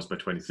don't solve it by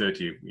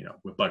 2030,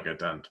 we're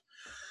buggered and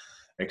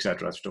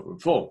etc. as we talked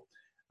before.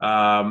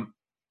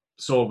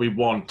 So we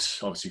want,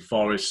 obviously,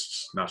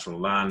 forests, natural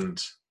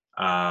land,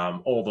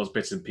 all those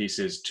bits and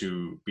pieces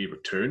to be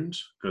returned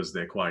because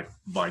they're quite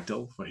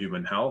vital for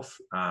human health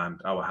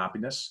and our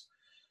happiness.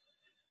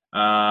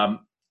 And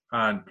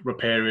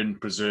repairing,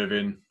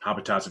 preserving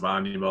habitats of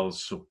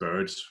animals, so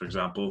birds, for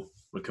example,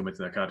 will come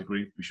into that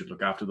category. We should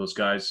look after those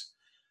guys.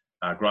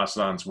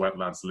 Grasslands,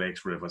 wetlands,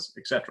 lakes, rivers,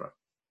 etc.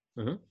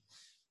 Mm-hmm.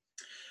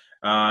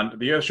 And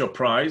the Earthshot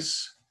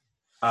Prize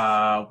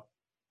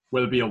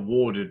will be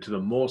awarded to the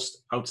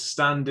most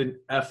outstanding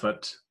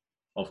effort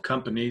of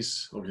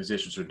companies,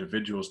 organizations, or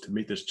individuals to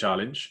meet this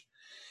challenge.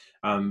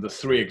 And the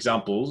 3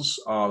 examples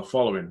are the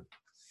following.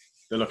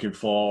 They're looking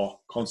for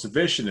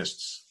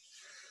conservationists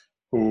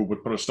who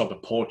would put a stop to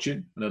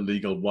poaching and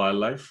illegal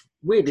wildlife.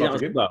 Weirdly,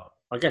 trafficking.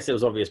 I guess it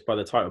was obvious by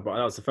the title, but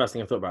that was the first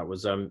thing I thought about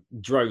was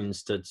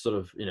drones to sort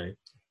of,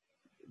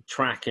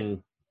 track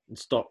and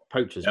stop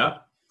poachers. Yeah.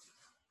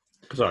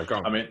 Sorry, go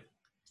on. I mean,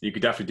 you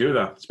could definitely do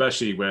that,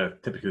 especially where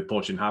typically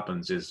poaching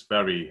happens is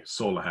very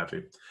solar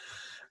heavy.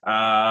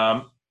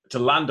 To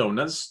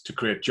landowners to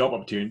create job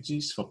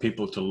opportunities for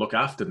people to look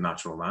after the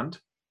natural land.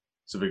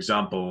 So, for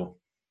example,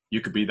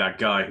 you could be that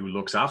guy who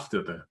looks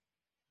after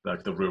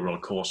the rural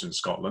course in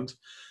Scotland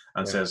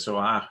and says,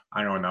 "So,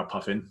 hang on now,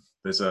 Puffin.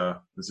 There's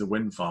a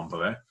wind farm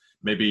over there.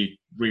 Maybe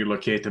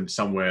relocate them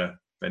somewhere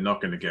they're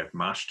not going to get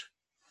mashed."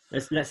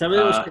 Let's have a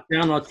little sit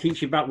down. I'll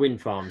teach you about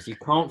wind farms. You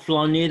can't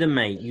fly near them,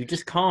 mate. You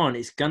just can't.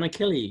 It's gonna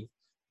kill you.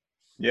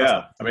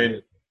 Yeah, I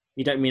mean,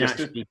 you don't mean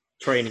actually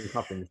training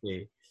puffins, do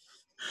you?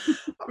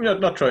 I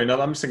mean, not training.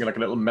 I'm just thinking like a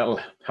little metal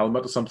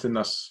helmet or something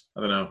that's,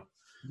 I don't know.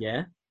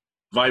 Yeah.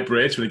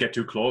 Vibrates when you get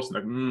too close.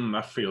 And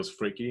like, that feels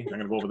freaky. I'm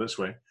gonna go over this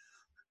way.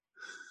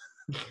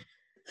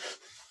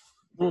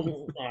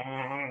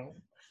 Yeah.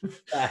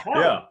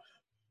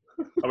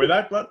 I mean,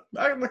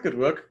 that could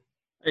work.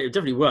 It would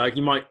definitely work.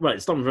 You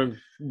might stop them from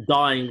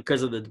dying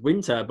because of the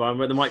wind turbine,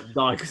 but they might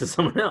die because of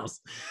someone else.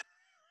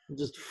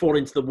 Just fall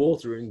into the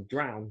water and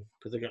drown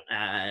because they go.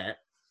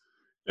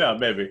 Yeah,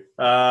 maybe.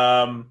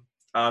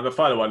 The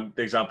final one,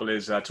 the example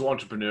is to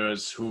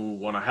entrepreneurs who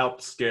want to help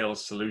scale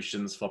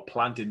solutions for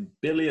planting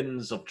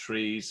billions of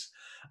trees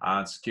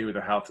and secure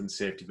the health and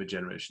safety for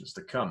generations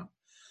to come.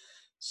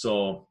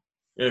 So,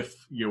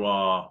 if you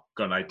got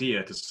an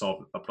idea to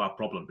solve a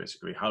problem,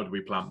 basically, how do we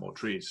plant more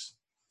trees?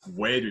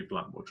 Where do we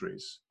plant more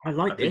trees? I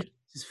like this.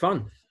 It's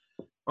fun.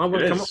 I want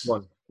to come up with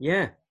one.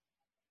 Yeah.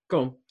 Go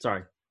on.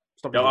 Sorry.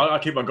 Stop. Yeah, I'll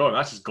keep on going.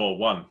 That's just goal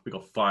one. We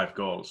got 5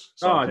 goals.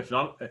 So if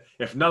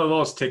none of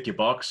those tick your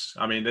box,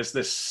 I mean,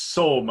 there's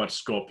so much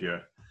scope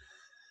here.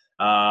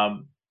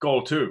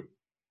 Goal 2,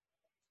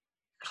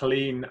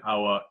 clean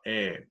our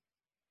air.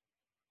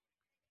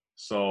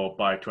 So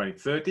by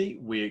 2030,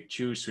 we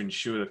choose to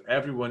ensure that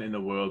everyone in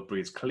the world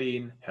breathes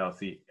clean,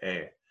 healthy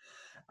air.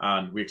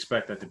 And we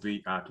expect that to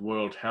be at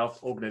World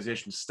Health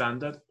Organization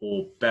standard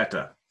or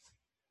better.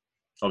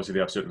 Obviously, they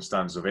have certain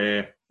standards of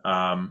air.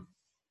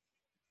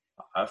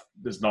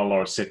 There's not a lot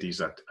of cities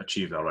that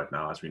achieve that right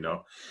now, as we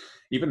know.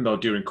 Even though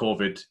during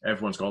COVID,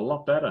 everyone's got a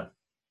lot better.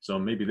 So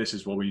maybe this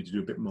is what we need to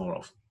do a bit more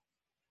of.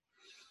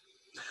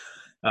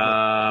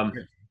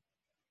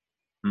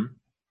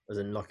 As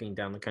in locking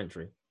down the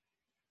country?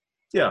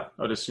 Yeah,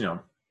 or just,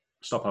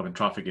 stop having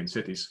traffic in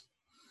cities.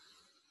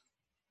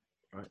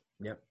 Right,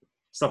 yep.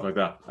 Stuff like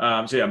that.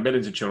 So yeah,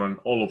 millions of children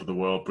all over the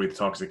world breathe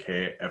toxic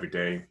air every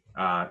day.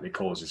 It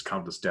causes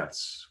countless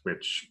deaths,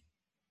 which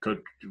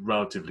could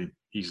relatively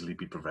easily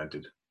be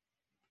prevented.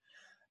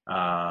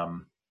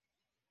 And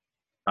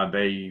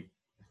they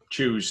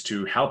choose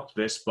to help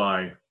this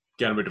by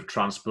getting rid of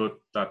transport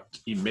that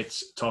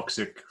emits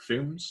toxic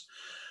fumes,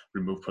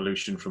 remove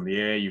pollution from the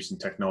air using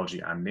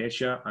technology and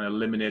nature, and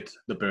eliminate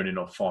the burning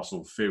of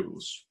fossil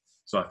fuels.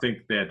 So I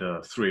think they're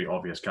the 3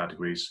 obvious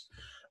categories.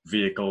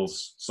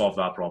 Vehicles solve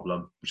that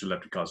problem, which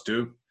electric cars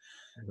do.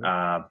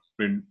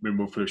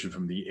 Remove pollution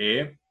from the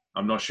air.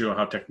 I'm not sure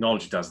how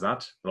technology does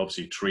that, but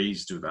obviously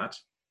trees do that.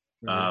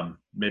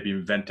 Maybe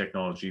invent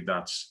technology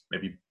that's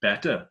maybe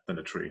better than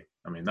a tree.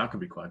 I mean, that could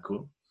be quite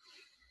cool.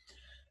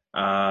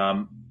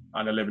 And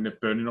eliminate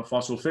burning of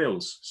fossil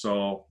fuels.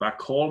 So that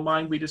coal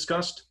mine we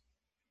discussed,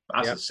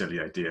 that's a silly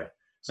idea.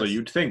 So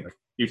you'd think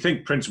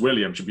Prince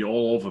William should be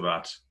all over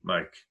that,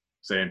 like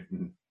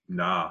saying,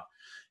 "Nah,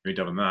 you ain't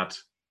having that."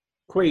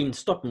 Queen,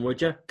 stop him,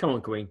 would you? Come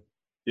on, Queen.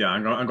 Yeah,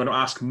 I'm going to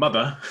ask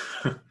mother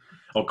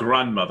or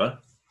grandmother.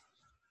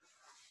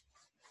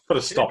 Put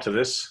a stop to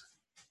this.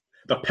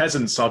 The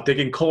peasants are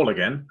digging coal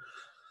again.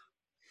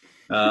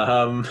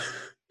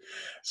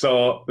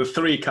 So the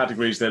 3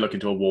 categories they're looking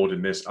to award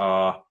in this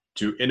are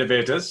to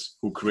innovators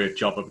who create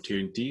job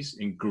opportunities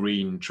in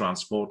green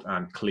transport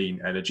and clean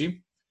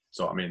energy.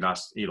 So, I mean,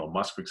 that's Elon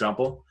Musk, for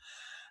example.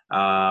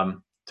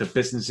 To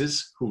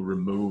businesses who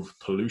remove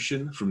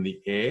pollution from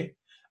the air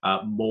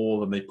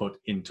more than they put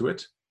into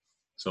it.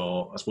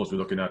 So I suppose we're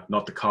looking at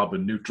not the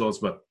carbon neutrals,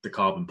 but the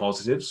carbon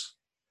positives.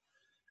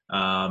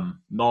 Not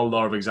a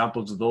lot of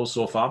examples of those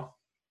so far.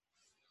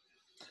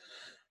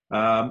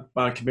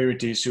 And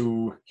communities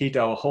who heat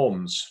our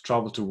homes,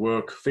 travel to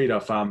work, feed our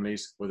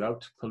families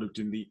without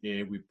polluting the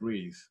air we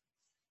breathe.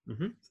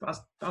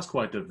 That's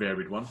quite a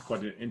varied one,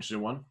 quite an interesting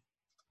one.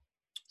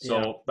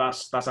 So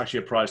that's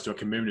actually a prize to a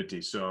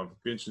community. So it'll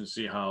be interesting to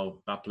see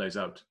how that plays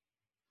out.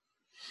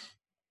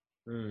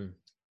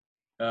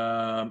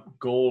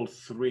 Goal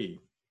 3,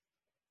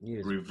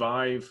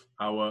 revive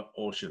our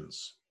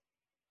oceans.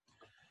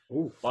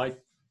 By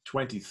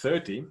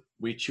 2030,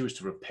 we choose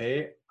to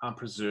repair and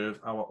preserve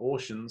our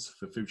oceans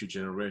for future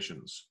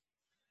generations.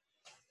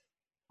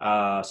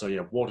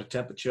 Water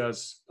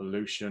temperatures,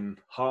 pollution,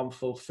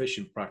 harmful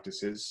fishing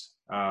practices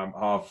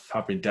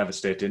have been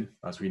devastating,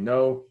 as we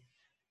know.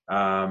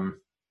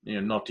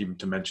 Not even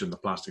to mention the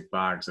plastic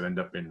bags that end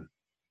up in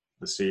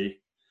the sea.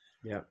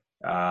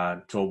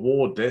 To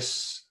award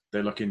this,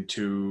 they're looking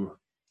to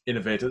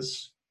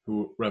innovators who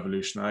who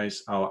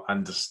revolutionize our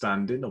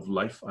understanding of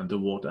life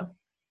underwater,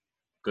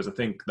 because I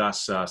think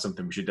that's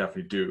something we should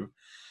definitely do.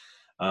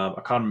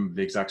 I can't remember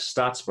the exact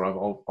stats, but I've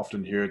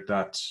often heard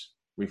that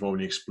we've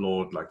only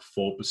explored like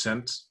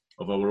 4%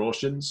 of our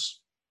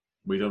oceans.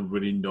 We don't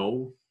really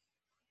know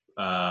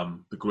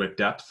the great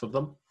depth of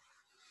them.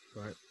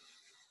 Right.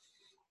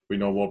 We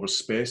know more about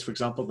space, for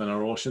example, than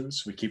our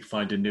oceans. We keep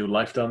finding new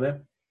life down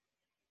there.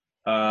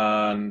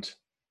 And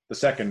the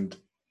second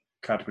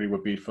category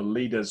would be for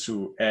leaders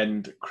who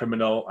end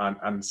criminal and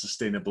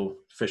unsustainable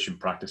fishing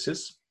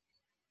practices.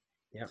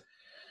 Yeah.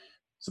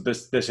 So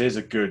this is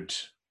a good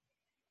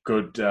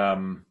deploy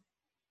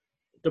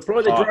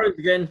the drones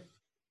again.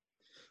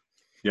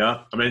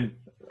 Yeah, I mean,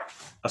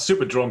 a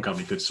super drone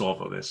company could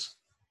solve all this.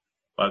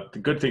 But the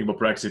good thing about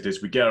Brexit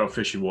is we get our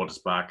fishing waters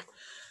back.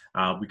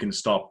 We can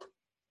stop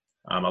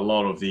a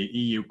lot of the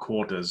EU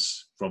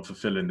quotas from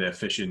fulfilling their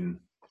fishing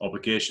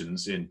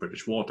obligations in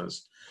British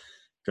waters,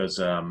 because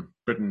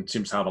Britain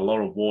seems to have a lot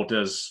of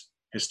waters.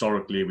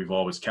 Historically, we've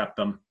always kept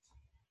them.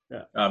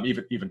 Yeah.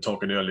 Even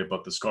talking earlier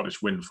about the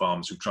Scottish wind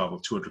farms who travel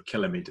 200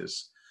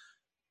 kilometers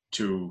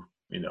to,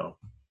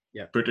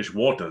 British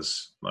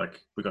waters.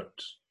 Like, we got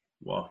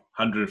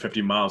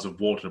 150 miles of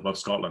water above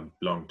Scotland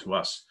belong to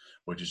us,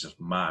 which is just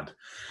mad.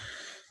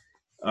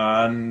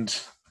 And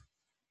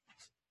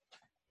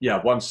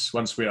yeah, once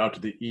we're out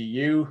of the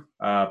EU,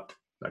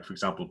 like for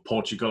example,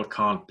 Portugal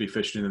can't be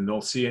fishing in the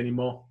North Sea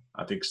anymore.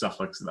 I think stuff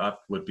like that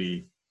would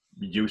be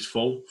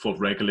useful for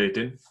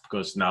regulating,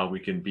 because now we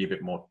can be a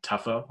bit more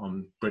tougher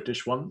on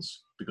British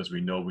ones, because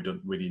we know we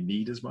don't really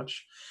need as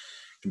much.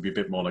 It can be a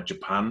bit more like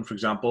Japan, for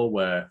example,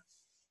 where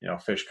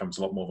fish comes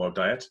a lot more of our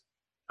diet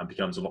and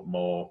becomes a lot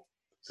more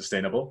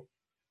sustainable.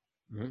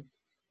 Mm-hmm.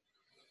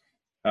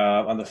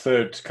 And the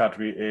third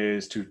category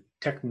is to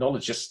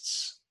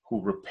technologists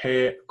who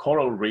repair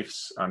coral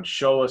reefs and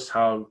show us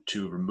how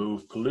to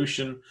remove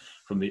pollution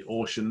from the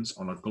oceans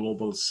on a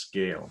global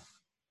scale.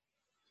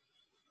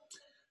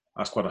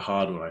 That's quite a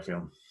hard one, I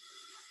feel.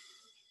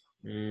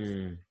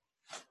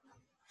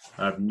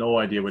 I have no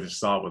idea where to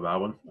start with that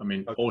one. I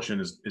mean, ocean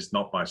is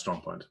not my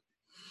strong point.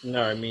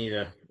 No, me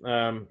either.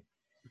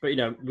 But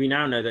we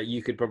now know that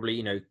you could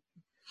probably,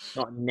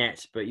 not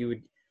net, but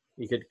you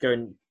could go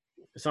and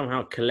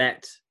somehow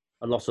collect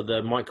a lot of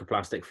the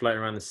microplastic floating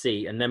around the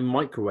sea and then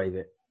microwave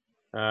it,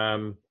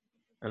 and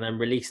then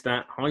release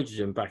that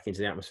hydrogen back into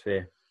the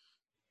atmosphere.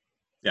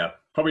 Yeah,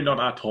 probably not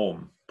at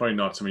home. Probably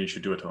not something you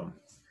should do at home.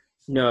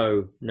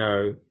 No.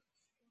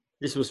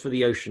 This was for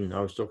the ocean I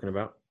was talking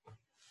about.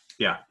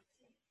 Yeah.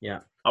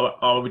 Yeah.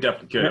 Oh, we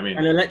definitely could. I mean,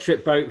 an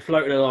electric boat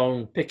floating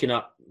along, picking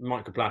up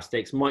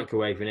microplastics,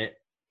 microwaving it.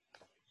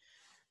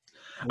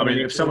 I mean,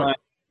 if someone...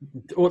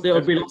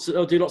 There'll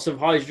do lots of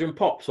hydrogen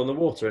pops on the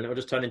water, and it'll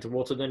just turn into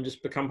water, then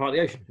just become part of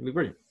the ocean. It'll be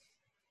brilliant.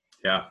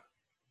 Yeah.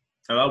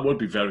 And that would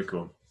be very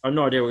cool. I have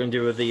no idea what we're going to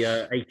do with the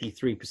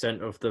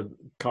 83% of the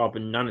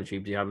carbon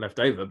nanotubes you have left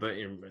over, but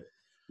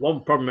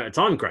one problem at a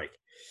time, Craig.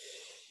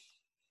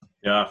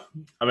 Yeah.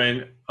 I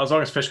mean, as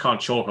long as fish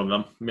can't choke on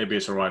them, maybe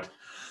it's all right.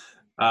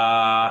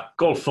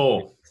 Goal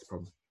 4. That's the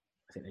problem.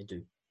 I think they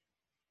do.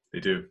 They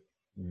do.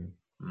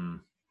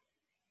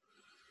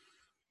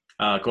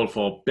 Goal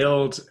 4,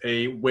 build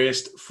a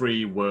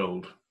waste-free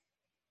world.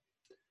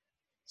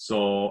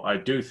 So I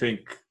do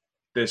think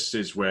this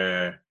is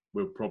where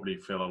we'll probably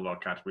fill a lot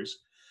of categories.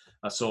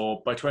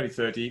 So by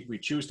 2030, we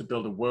choose to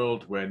build a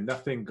world where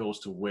nothing goes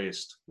to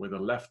waste, where the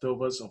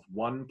leftovers of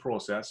one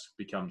process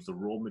becomes the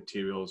raw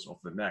materials of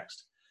the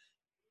next,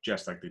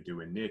 just like they do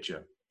in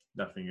nature.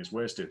 Nothing is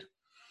wasted.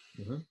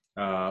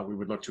 Mm-hmm. We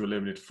would look to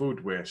eliminate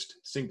food waste,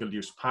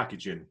 single-use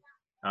packaging,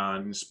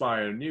 and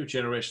inspire a new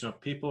generation of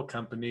people,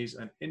 companies,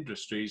 and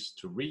industries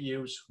to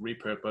reuse,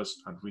 repurpose,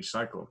 and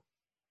recycle.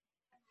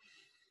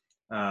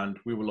 And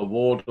we will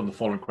award on the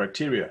following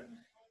criteria: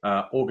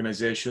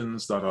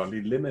 organizations that are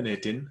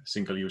eliminating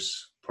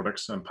single-use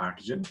products and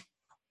packaging,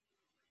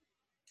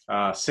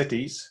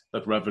 cities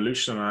that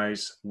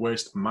revolutionize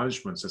waste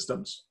management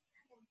systems,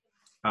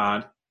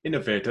 and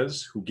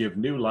innovators who give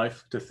new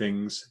life to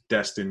things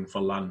destined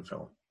for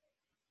landfill.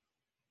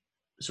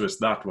 So it's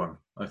that one,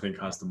 I think,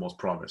 has the most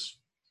promise.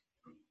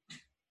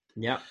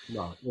 Yeah,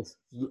 well, this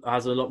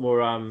has a lot more,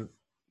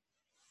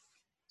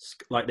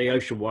 like the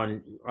ocean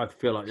one, I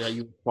feel like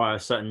you require a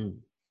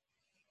certain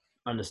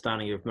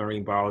understanding of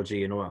marine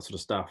biology and all that sort of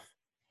stuff,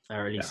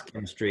 or at least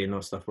chemistry and all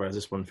that stuff, whereas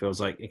this one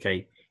feels like,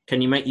 okay,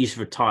 can you make use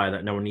of a tire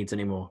that no one needs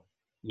anymore?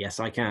 Yes,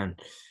 I can.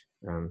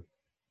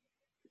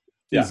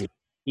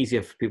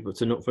 Easier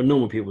for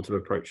normal people to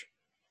approach.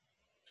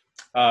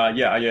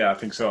 I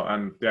think so.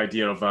 And the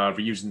idea of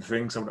reusing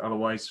things that would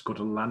otherwise go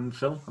to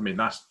landfill, I mean,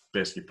 that's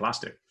basically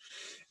plastic.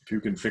 If you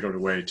can figure out a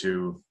way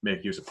to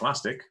make use of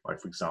plastic,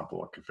 like for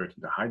example, convert it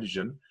into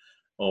hydrogen,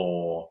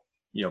 or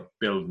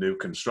build new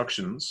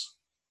constructions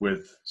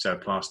with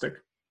said plastic,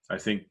 I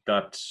think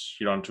that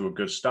you're on to a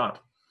good start.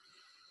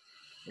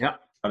 Yeah.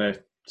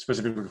 And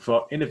specifically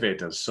for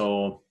innovators.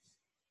 So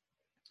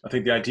I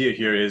think the idea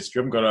here is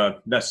you haven't got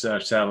to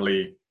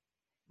necessarily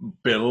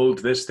build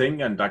this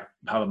thing and like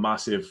have a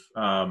massive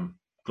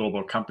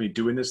global company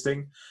doing this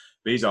thing.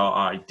 These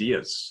are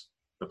ideas.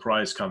 The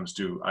prize comes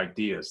to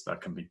ideas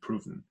that can be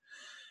proven.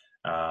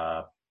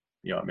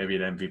 Maybe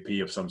an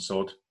MVP of some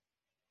sort,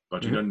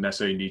 but you don't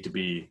necessarily need to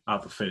be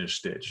at the finished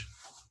stage.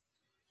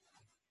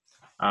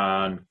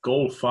 And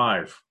goal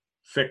 5,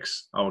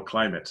 fix our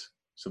climate.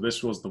 So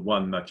this was the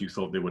one that you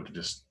thought they would have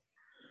just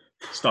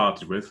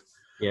started with.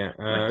 Yeah.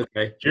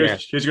 Okay.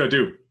 Here's what you're going to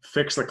do.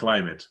 Fix the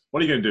climate.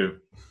 What are you going to do?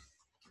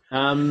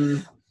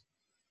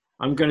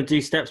 I'm going to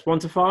do steps 1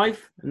 to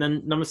 5, and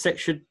then number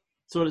 6 should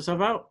sort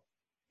itself out.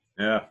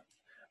 Yeah.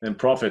 And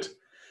profit.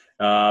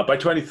 By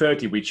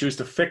 2030, we choose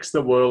to fix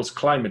the world's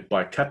climate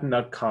by cutting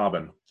out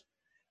carbon,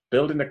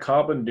 building a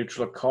carbon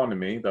neutral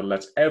economy that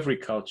lets every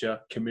culture,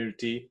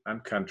 community,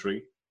 and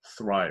country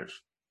thrive.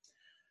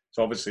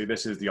 So obviously,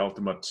 this is the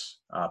ultimate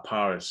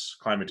Paris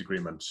Climate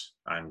Agreement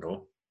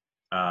angle.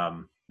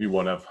 We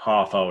want to have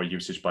half our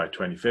usage by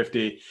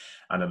 2050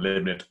 and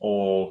eliminate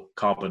all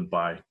carbon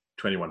by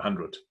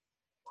 2100.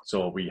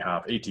 So we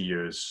have 80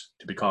 years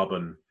to be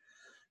carbon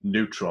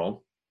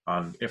neutral,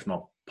 and if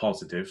not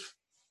positive,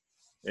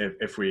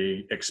 if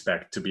we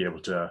expect to be able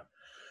to,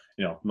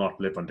 not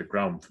live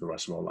underground for the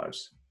rest of our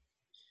lives.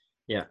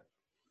 Yeah.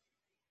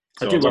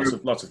 So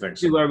lots of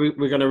things. Where we're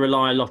going to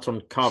rely a lot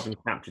on carbon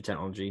capture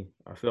technology.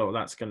 I feel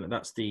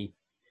it's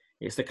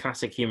the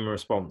classic human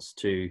response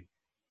to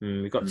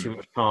we've got too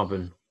much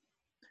carbon.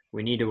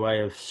 We need a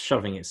way of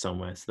shoving it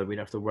somewhere so that we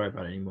don't have to worry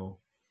about it anymore.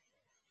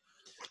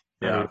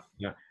 Yeah.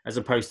 As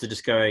opposed to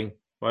just going,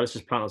 well, let's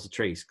just plant lots of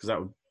trees, because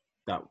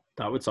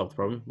that would solve the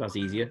problem. That's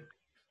easier.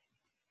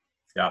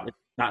 Yeah.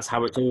 That's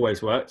how it's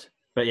always worked.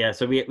 But yeah,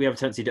 so we have a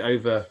tendency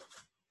to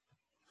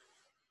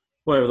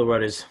whatever the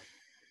word is.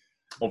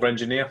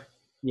 Over-engineer?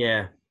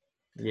 Yeah.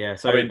 Yeah.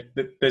 So I mean,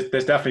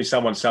 there's definitely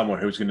someone somewhere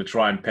who's going to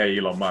try and pay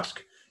Elon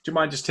Musk. Do you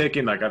mind just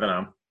taking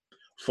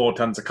 4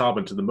 tons of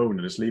carbon to the moon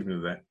and just leaving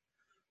it there?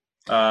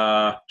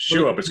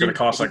 Sure, but it's going to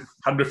cost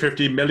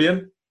 150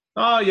 million.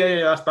 Oh,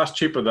 yeah, that's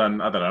cheaper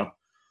than,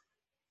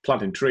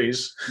 planting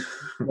trees.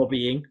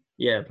 Lobbying.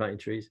 Yeah, planting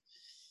trees.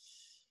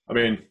 I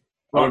mean,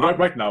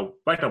 right now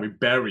we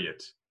bury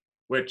it,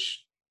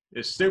 which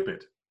is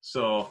stupid.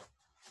 So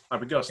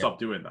we got to stop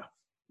doing that.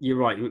 You're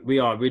right. We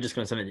are. We're just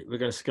going to send it. We're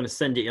just going to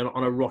send it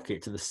on a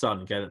rocket to the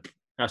sun. Okay,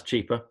 that's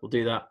cheaper. We'll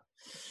do that.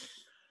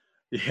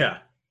 Yeah.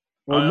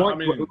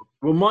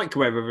 We'll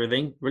microwave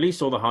everything,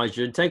 release all the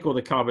hydrogen, take all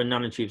the carbon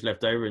nanotubes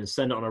left over, and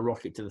send it on a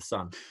rocket to the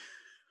sun.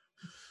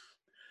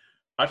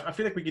 I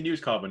feel like we can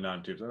use carbon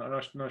nanotubes.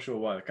 I'm not sure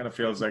why. It kind of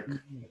feels like.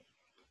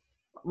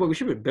 Well, we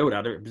should build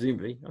out of it,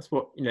 presumably. That's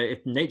what,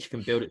 if nature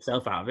can build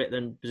itself out of it,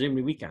 then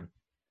presumably we can.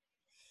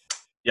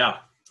 Yeah.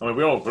 I mean,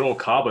 we're all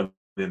carbon at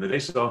the end of the day,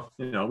 so,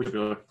 we should be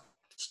able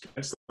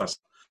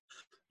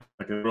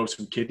to grow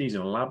some kidneys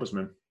in a lab or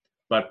something.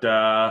 But,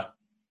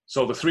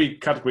 so the 3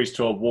 categories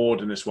to award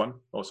in this one.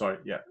 Oh, sorry.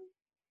 Yeah.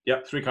 Yeah.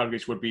 3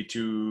 categories would be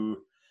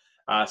to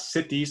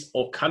cities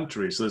or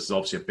countries. So this is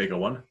obviously a bigger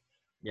one.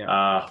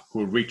 Yeah.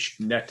 Who reach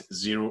net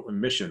zero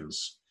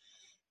emissions.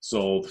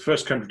 So the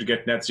first country to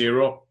get net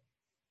zero,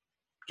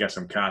 get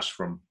some cash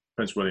from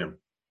Prince William.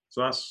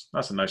 So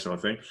that's a nice little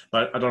thing.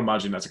 But I don't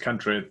imagine that's a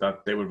country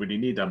that they would really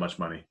need that much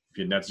money. If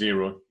you're net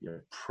zero,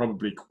 you're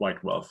probably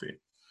quite wealthy.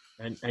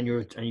 And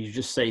you're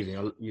just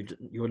saving.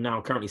 You're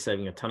now currently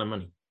saving a ton of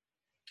money.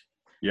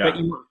 Yeah. But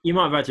you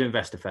might have had to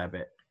invest a fair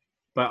bit.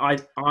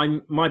 But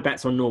my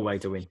bet's on Norway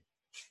to win.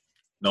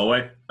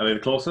 Norway? Are they the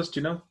closest? Do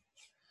you know?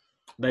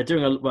 They're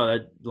doing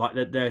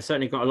they're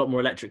certainly got a lot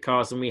more electric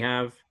cars than we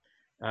have.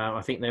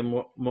 I think they're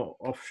more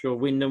offshore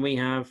wind than we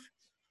have.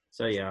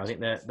 So yeah, I think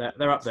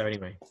they're up there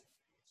anyway.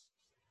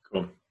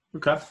 Cool.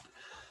 Okay.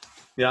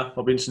 Yeah,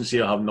 I'll be interested to see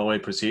how Norway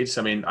proceeds.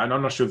 I mean, I'm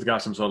not sure if they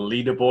got some sort of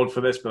leaderboard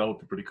for this, but that would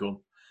be pretty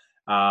cool.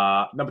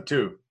 Number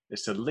 2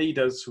 is to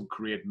leaders who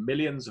create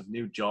millions of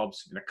new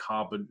jobs in a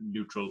carbon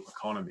neutral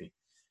economy.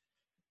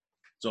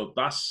 So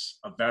that's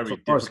a very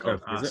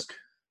difficult ask.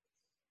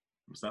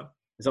 What's that?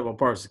 Is that what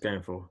Boris is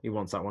going for? He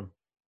wants that one.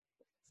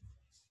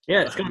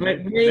 Yeah, it's going to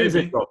make millions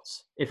of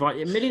jobs.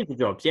 Millions of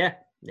jobs, yeah,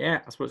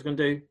 that's what it's going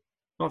to do.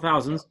 Not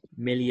thousands,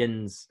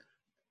 millions.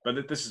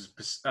 But this is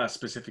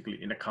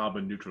specifically in a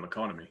carbon neutral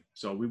economy,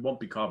 so we won't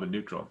be carbon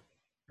neutral.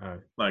 Oh.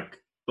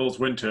 Those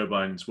wind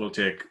turbines will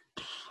take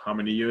how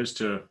many years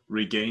to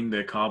regain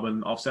their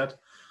carbon offset?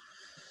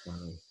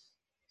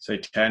 Say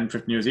 10,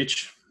 15 years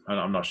each.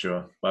 I'm not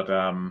sure, but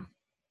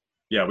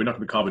yeah, we're not going to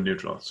be carbon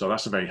neutral. So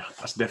that's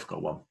a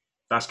difficult one.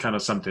 That's kind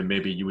of something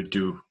maybe you would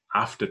do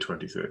after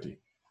 2030. I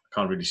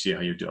can't really see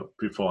how you do it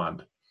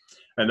beforehand.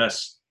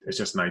 Unless it's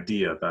just an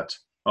idea that,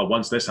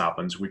 once this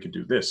happens, we can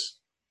do this.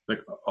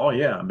 Oh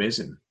yeah,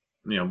 amazing.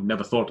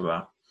 Never thought of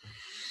that.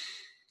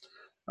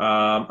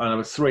 And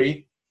number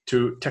 3,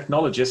 to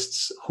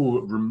technologists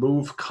who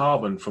remove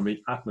carbon from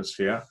the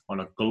atmosphere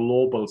on a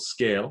global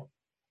scale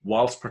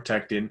whilst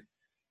protecting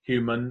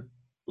human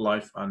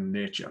life and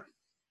nature.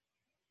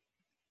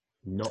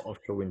 Not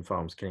offshore wind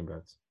farms killing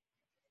birds.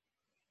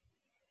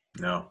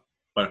 No,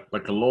 but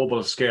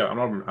global scale.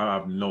 I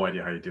have no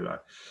idea how you do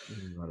that.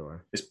 By the way,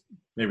 it's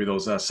maybe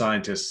those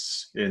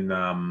scientists in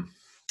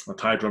a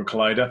Hadron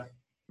Collider.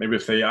 Maybe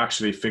if they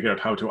actually figure out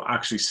how to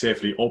actually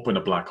safely open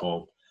a black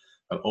hole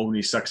that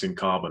only sucks in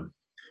carbon,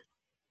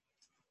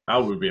 that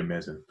would be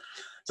amazing.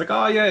 It's like,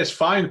 oh yeah, it's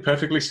fine,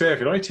 perfectly safe.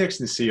 It only takes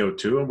in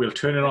CO2, and we'll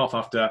turn it off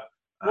after.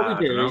 What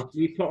we do is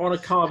we put on a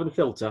carbon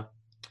filter,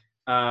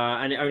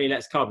 and it only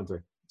lets carbon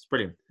through. It's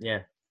brilliant. Yeah.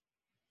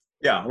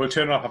 Yeah, we'll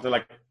turn it off after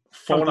like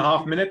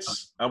 4.5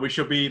 minutes, and we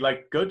should be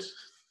like good.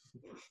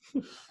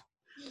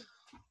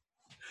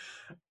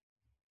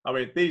 I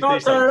mean, these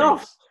turn it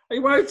off. It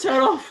won't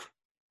turn off.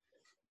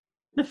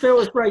 The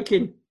filter's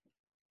breaking.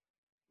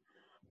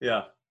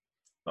 Yeah.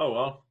 Oh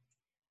well.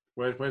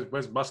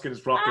 Where's Musk and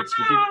his rockets?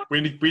 We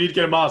need to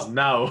get Mars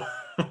now.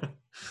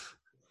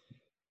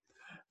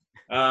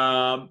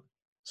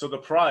 So the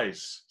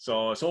prize.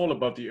 So it's all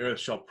about the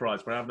Earthshot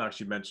prize, but I haven't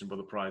actually mentioned what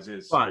the prize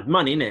is. Well, it's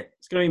money, isn't it?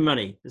 It's going to be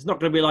money. It's not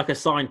going to be like a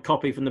signed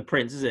copy from the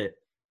prince, is it?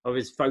 Of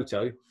his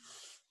photo.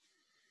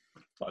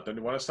 I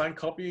don't want a signed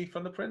copy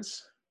from the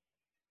prince.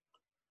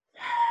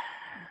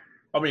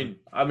 I mean,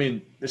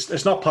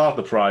 it's not part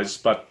of the prize,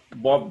 but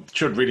what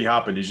should really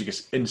happen is you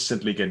just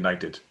instantly get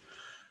knighted.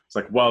 It's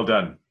like, well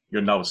done,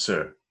 you're now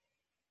sir.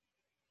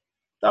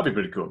 That'd be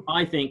pretty cool.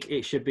 I think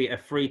it should be a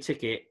free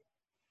ticket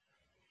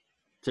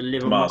to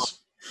live on Mars.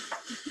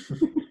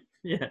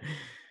 Yeah.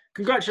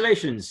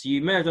 Congratulations.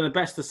 You may have done the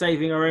best to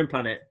saving our own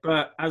planet,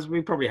 but as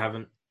we probably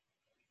haven't.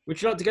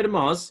 Would you like to go to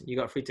Mars? You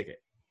got a free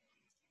ticket.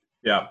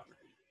 Yeah.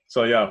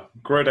 So yeah,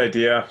 great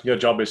idea. Your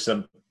job is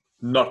to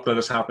not let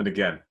this happen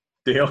again.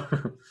 Deal?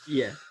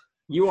 Yeah.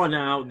 You are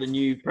now the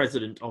new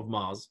president of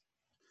Mars.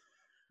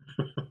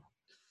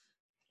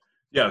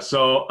 Yeah,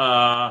 so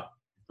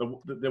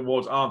the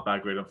awards aren't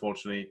that great,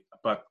 unfortunately,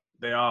 but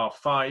they are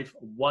 5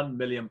 £1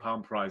 million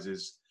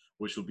prizes,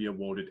 which will be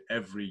awarded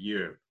every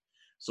year.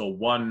 So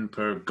 1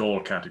 per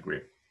goal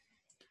category.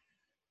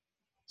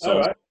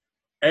 So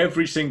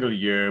every single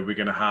year, we're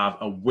going to have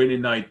a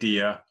winning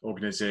idea,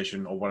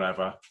 organization, or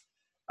whatever,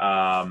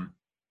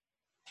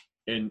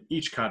 in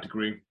each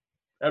category,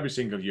 every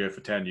single year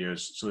for 10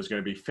 years. So there's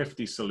going to be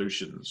 50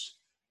 solutions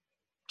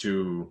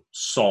to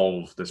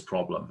solve this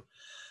problem.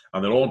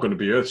 And they're all going to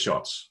be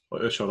Earthshots or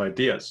Earthshot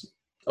ideas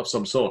of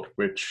some sort,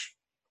 which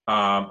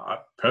I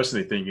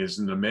personally think is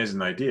an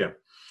amazing idea.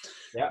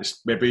 Yeah. It's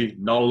maybe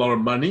not a lot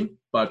of money,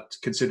 but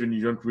considering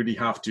you don't really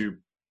have to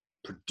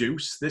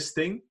produce this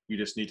thing, you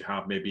just need to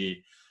have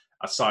maybe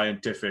a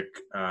scientific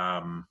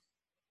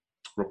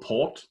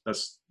report that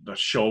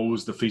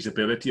shows the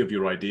feasibility of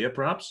your idea,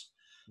 perhaps,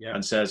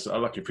 and says, oh,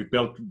 look, if we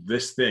built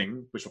this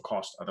thing, which will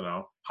cost, I don't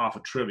know,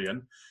 $500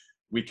 billion,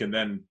 we can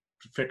then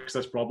fix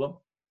this problem.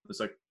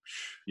 It's like,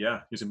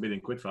 yeah, here's £1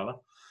 million, fella.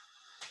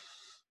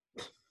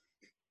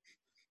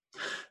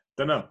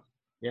 Don't know.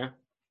 Yeah.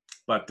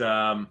 But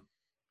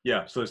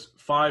yeah, so there's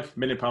 £5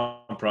 million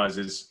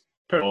prizes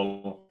per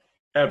goal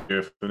every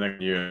year for the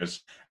next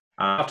years.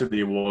 After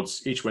the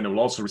awards, each winner will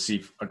also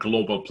receive a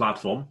global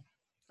platform,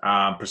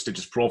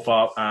 prestigious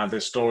profile, and their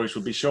stories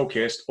will be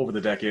showcased over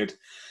the decade.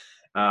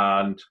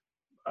 And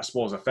I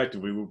suppose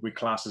effectively we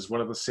class as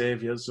one of the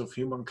saviors of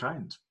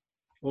humankind.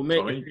 We'll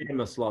make a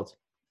famous lot.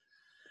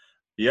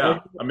 Yeah,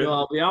 I mean,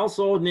 we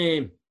also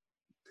name.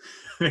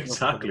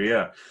 Exactly,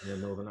 yeah. Yeah,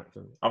 Northern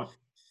accent.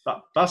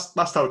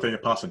 That's how I think a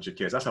passenger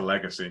case. That's a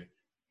legacy.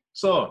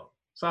 So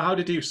how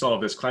did you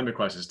solve this climate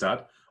crisis,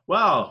 Dad?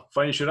 Well,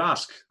 funny you should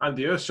ask. I'm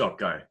the Earthshot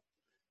guy.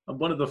 I'm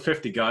one of the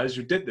 50 guys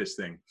who did this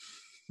thing.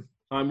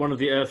 I'm one of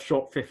the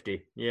Earthshot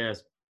 50.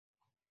 Yes.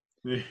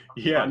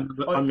 Yeah.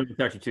 I'm number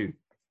 32.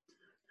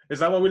 Is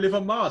that why we live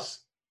on Mars?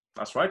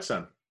 That's right,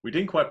 son. We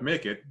didn't quite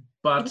make it,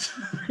 but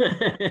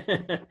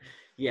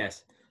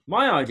yes.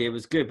 My idea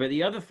was good, but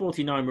the other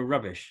 49 were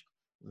rubbish,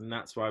 and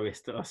that's why we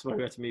had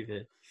to move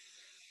here.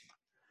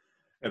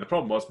 Yeah, the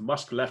problem was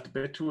Musk left a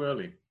bit too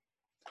early.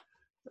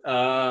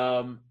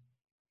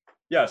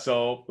 Yeah,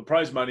 so the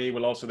prize money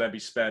will also then be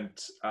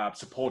spent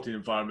supporting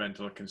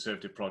environmental and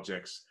conservative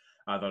projects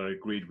that are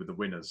agreed with the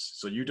winners.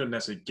 So you don't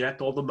necessarily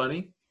get all the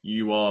money.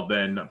 You are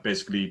then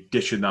basically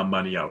dishing that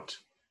money out.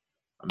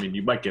 I mean,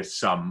 you might get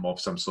some of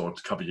some sort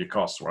to cover your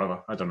costs or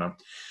whatever. I don't know.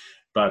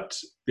 But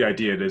the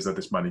idea is that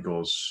this money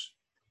goes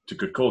to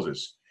good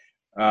causes.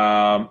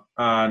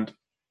 And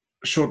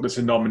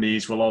shortlisted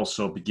nominees will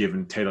also be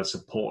given tailored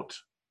support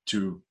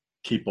to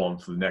keep on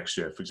for the next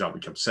year. For example,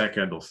 become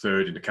second or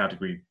third in the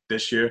category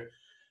this year.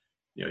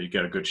 You know, you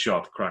get a good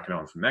shot cracking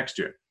on for next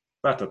year.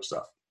 That type of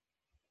stuff.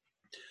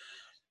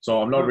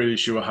 So I'm not really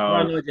sure how. I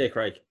have no idea,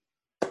 Craig.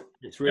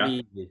 It's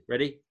really easy.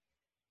 Ready?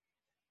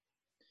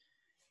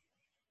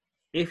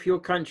 If your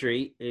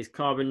country is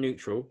carbon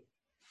neutral,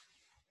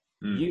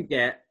 you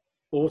get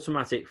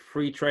automatic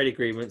free trade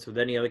agreements with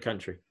any other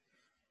country.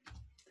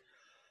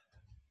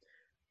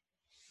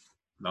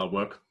 That'll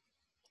work.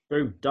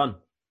 Boom, done.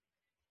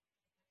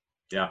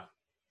 Yeah.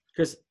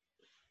 Because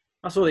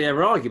that's all they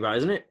ever argue about,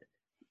 isn't it?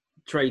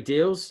 Trade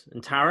deals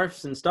and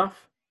tariffs and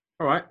stuff.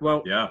 All right,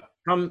 well,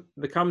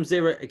 become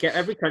zero. Get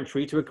every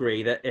country to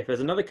agree that if there's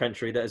another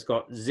country that has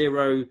got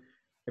zero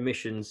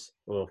emissions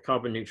or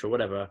carbon neutral,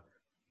 whatever,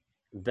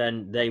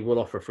 then they will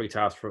offer free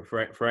tariffs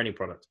for any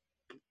product.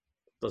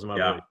 Doesn't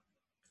matter.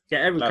 Yeah,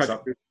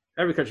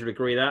 every country would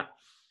agree that.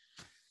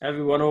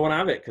 Everyone will want to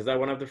have it because they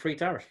want to have the free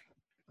tariff.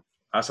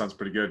 That sounds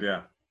pretty good,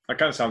 yeah. That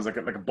kind of sounds like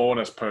a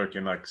bonus perk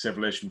in like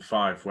Civilization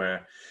 5,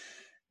 where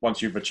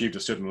once you've achieved a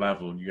certain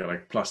level, you get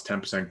like plus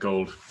 10%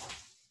 gold.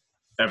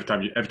 Every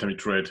time you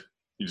trade,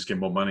 you just get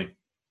more money.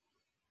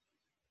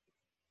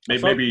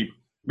 Maybe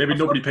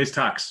nobody pays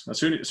tax. As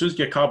soon as you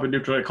get carbon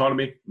neutral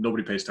economy,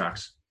 nobody pays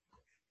tax.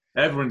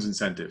 Everyone's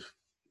incentive.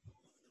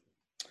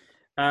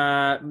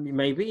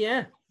 Maybe,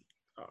 yeah.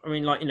 I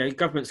mean, like,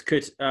 governments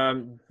could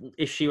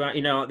issue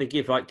out, they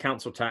give like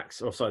council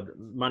tax or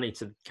money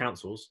to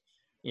councils.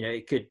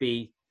 It could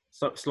be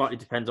slightly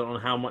dependent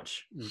on how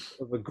much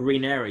of a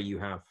green area you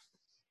have.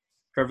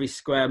 For every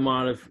square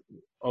mile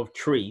of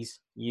trees,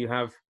 you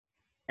have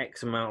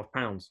X amount of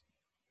pounds.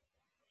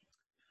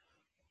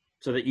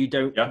 So that you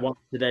don't want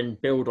to then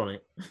build on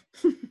it.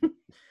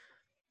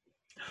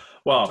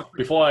 Well,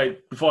 before I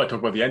talk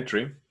about the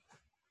entry,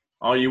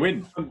 are you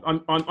in?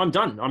 I'm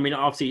done. I mean,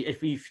 obviously,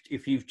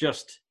 if you've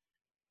just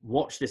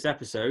watched this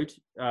episode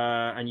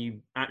and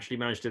you actually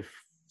managed to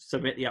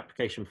submit the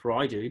application before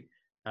I do,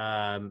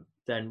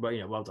 then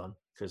well done,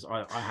 because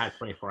I had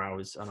 24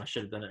 hours and I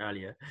should have done it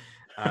earlier.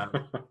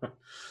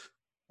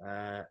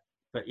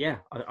 But yeah,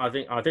 I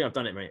think I've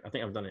done it, mate. I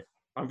think I've done it.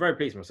 I'm very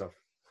pleased with myself.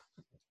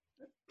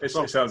 It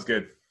sounds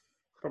good.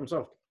 Problem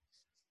solved.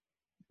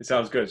 It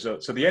sounds good. So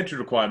the entry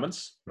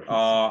requirements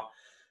are: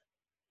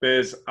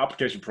 there's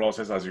application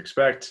process as you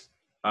expect,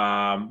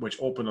 which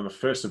opened on the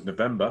 1st of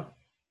November.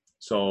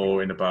 So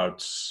in about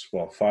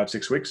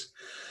 5-6 weeks,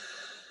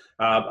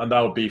 and that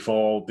would be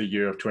for the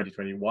year of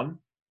 2021.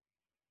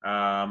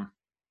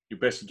 You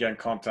basically get in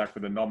contact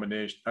with a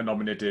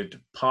nominated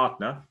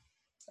partner,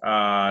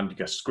 and you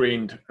get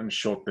screened and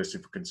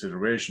shortlisted for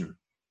consideration.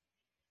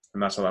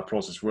 And that's how that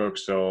process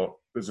works. So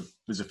there's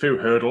a few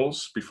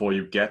hurdles before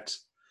you get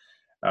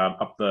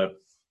up the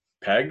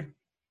peg.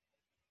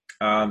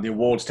 And the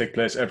awards take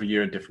place every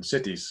year in different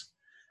cities.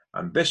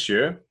 And this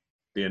year,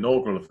 the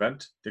inaugural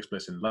event takes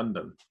place in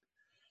London.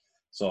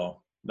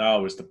 So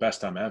now is the best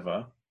time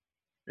ever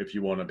if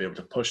you want to be able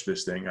to push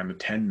this thing and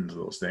attend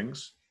those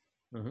things.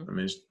 Mm-hmm. I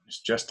mean, it's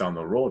just down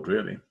the road,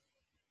 really.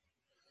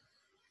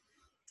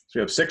 So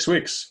you have 6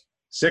 weeks.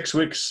 6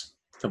 weeks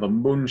to have a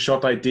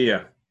moonshot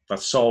idea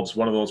that solves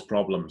one of those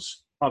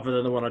problems. Other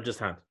than the one I just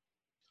had.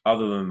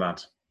 Other than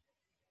that.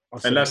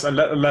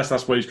 Unless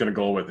that's what he's going to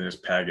go with and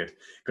just peg it.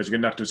 Because you're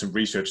going to have to do some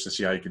research to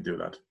see how you can do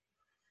that.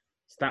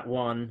 It's that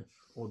one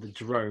or the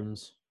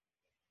drones.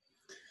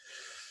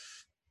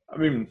 I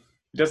mean,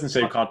 it doesn't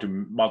say you can't do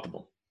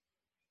multiple.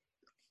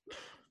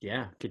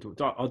 Yeah,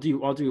 I'll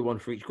do one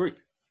for each group.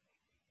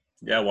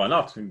 Yeah, why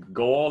not?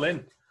 Go all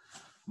in.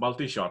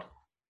 Multi-shot.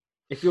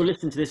 If you're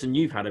listening to this and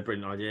you've had a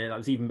brilliant idea, that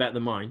was even better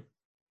than mine.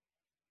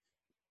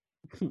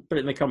 Put it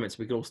in the comments.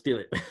 We can all steal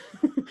it.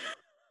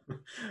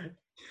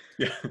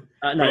 Yeah.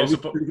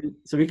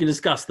 So we can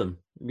discuss them.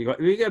 It'll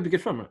be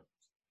good fun, right?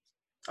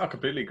 I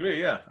completely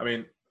agree. Yeah. I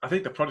mean, I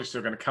think the projects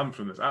are going to come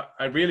from this.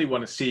 I really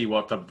want to see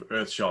what type of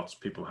Earth shots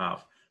people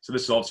have. So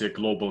this is obviously a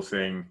global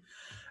thing.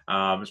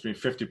 There's been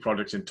 50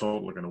 projects in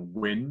total are going to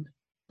win,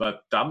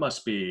 but that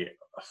must be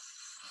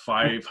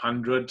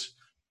 500.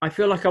 I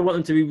feel like I want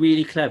them to be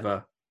really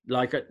clever.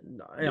 Like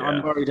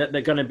I'm worried that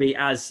they're going to be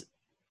as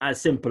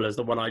simple as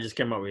the one I just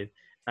came up with,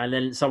 and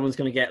then someone's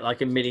going to get like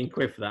 £1 million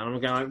for that, and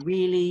I'm going like,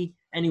 really?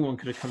 Anyone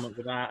could have come up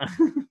with that.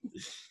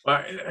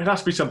 Well, it has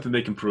to be something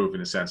they can prove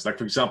in a sense. Like,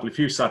 for example, if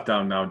you sat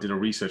down now and did a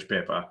research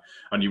paper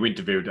and you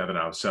interviewed, I don't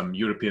know, some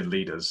European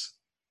leaders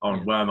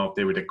on whether or not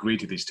they would agree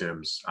to these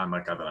terms, and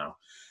like, I don't know,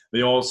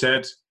 they all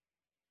said,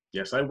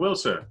 yes, I will,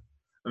 sir.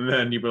 And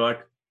then you'd be like,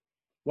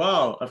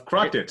 wow, I've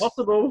cracked it.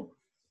 Possible.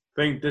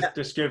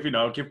 Just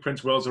give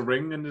Prince Wales a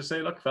ring and just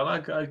say, look,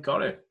 fella, I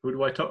got it. Who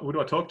do I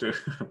talk to?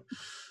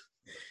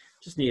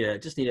 just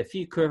need a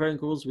few phone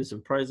calls with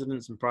some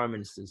presidents and prime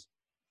ministers.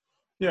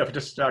 Yeah, if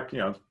just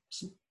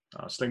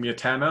sling me a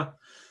tenner,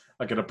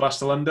 I'll get a bus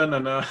to London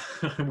and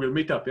we'll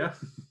meet up.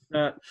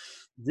 Yeah.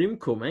 Zoom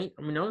call, mate.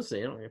 I mean,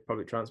 honestly, I don't get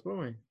public transport.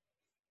 Right?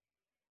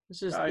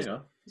 This is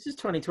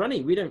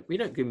 2020. We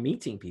don't go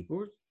meeting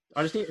people.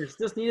 I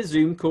just need a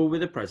Zoom call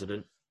with the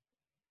president.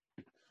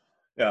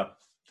 Yeah,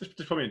 just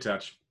put me in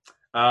touch.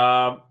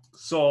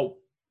 So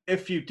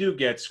if you do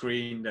get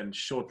screened and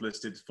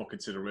shortlisted for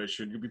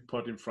consideration, you'll be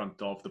put in front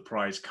of the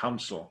Prize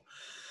Council.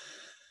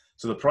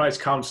 So the Prize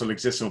Council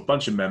exists of a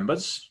bunch of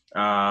members,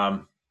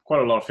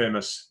 quite a lot of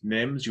famous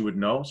names you would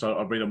know. So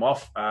I'll read them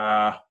off.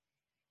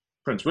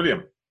 Prince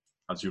William,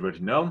 as you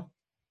already know.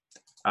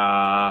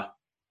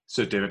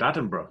 Sir David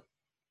Attenborough.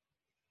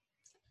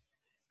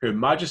 Her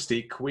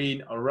Majesty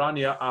Queen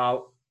Rania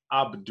Al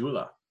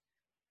Abdullah.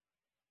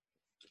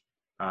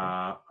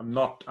 I'm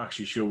not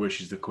actually sure where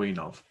she's the queen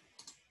of.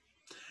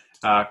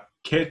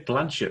 Kate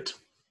Blanchett.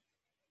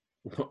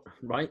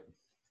 Right.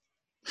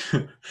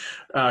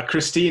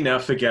 Christina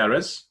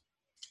Figueres,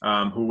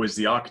 who was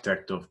the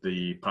architect of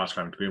the Paris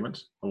Climate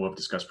Agreement, who I've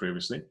discussed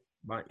previously.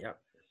 Right, yeah.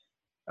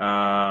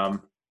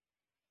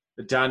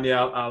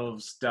 Daniel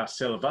Alves da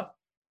Silva,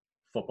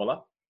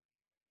 footballer.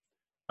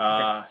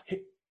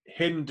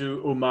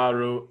 Hindu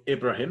Umaru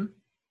Ibrahim.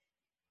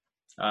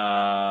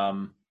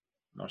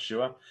 Not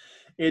sure.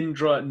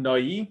 Indra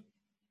Nooyi.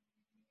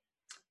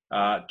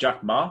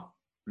 Jack Ma.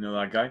 You know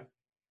that guy?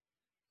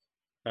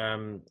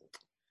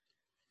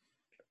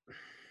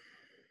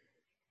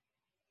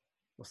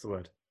 What's the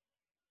word?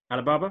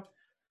 Alibaba?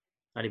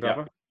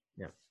 Yeah.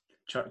 Yeah.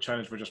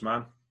 China's richest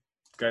man.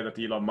 Guy that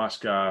Elon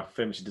Musk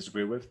famously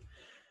disagreed with.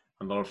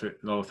 A lot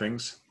of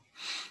things.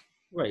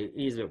 Wait,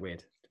 he's a bit weird,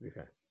 to be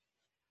fair.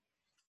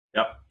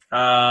 Yep.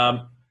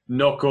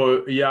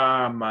 Noko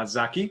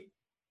Yamazaki.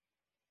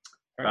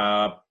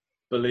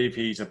 Believe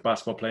he's a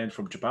basketball player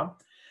from Japan.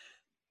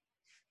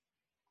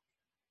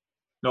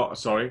 No,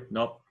 sorry,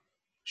 no.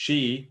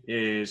 She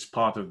is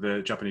part of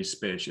the Japanese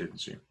Space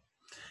Agency.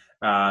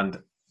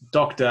 And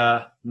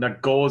Dr.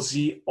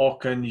 Ngozi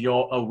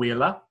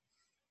Okonjo-Iweala.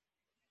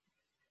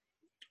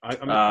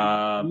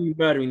 Are you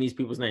murdering these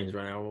people's names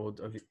right now, or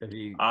have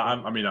you?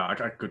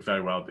 I could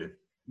very well be.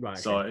 Right.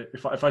 So okay.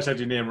 if I said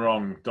your name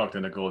wrong, Dr.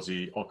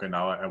 Ngozi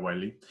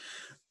Okonjo-Iweala,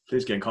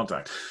 please get in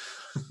contact.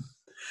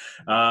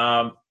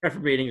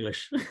 Preferably in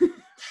English.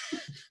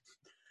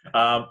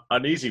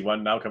 An easy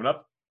one now coming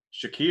up.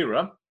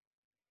 Shakira.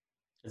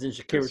 As in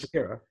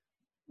Shakira?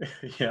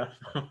 Yeah.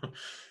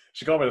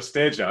 She got me on the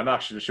stage now. I'm not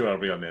actually sure what her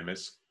real name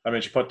is. I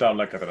mean, she put down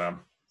like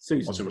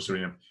Susan. What's her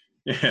name?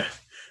 Yeah.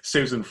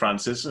 Susan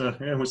Francis. Yeah,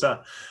 who's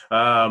that?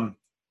 And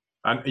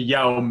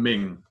Yao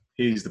Ming.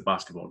 He's the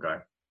basketball guy.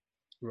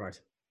 Right.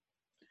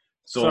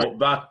 So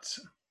that...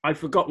 I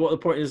forgot what the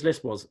point of this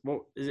list was.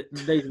 What is it?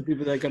 They the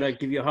people that are going to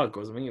give you a hug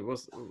or something? It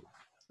was...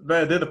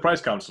 They're the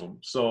prize council.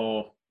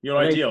 So your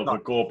idea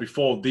would go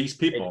before these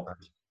people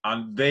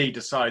and they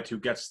decide who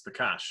gets the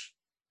cash.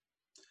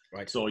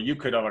 Right. So you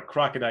could have a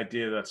cracking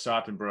idea that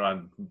Attenborough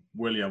and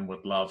William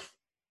would love.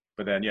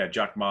 But then, yeah,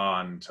 Jack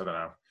Ma and, I don't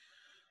know,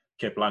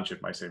 Kate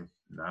Blanchett might say,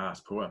 nah, it's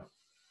poor.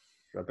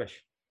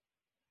 Rubbish.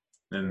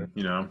 And,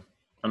 you know,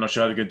 I'm not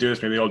sure how they could do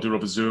this. Maybe they all do it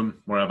over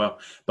Zoom, wherever.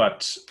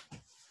 But,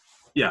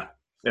 yeah,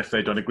 if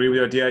they don't agree with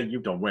the idea, you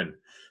don't win.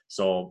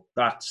 So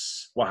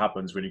that's what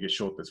happens when you get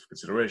shortlisted for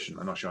consideration.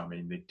 I'm not sure how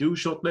many they do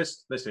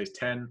shortlist. Let's say it's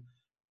 10.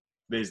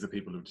 These are the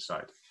people who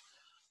decide.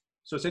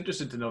 So it's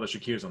interesting to know that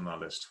Shakira's on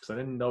that list, because I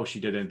didn't know she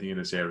did anything in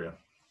this area.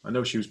 I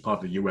know she was part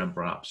of the UN,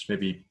 perhaps.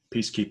 Maybe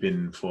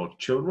peacekeeping for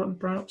children,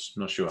 perhaps?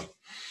 Not sure.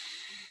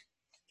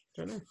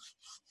 Don't know.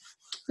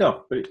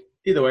 No, but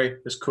either way,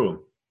 it's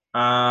cool.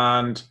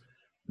 And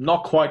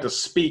not quite a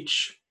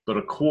speech, but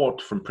a quote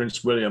from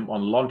Prince William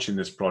on launching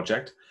this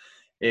project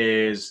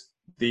is,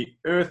 "The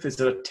Earth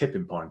is at a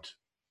tipping point,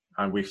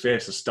 and we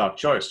face a stark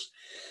choice.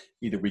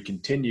 Either we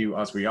continue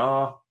as we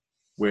are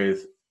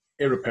with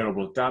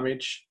irreparable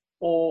damage,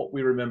 or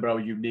we remember our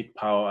unique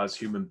power as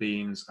human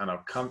beings and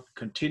our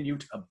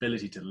continued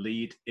ability to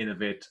lead,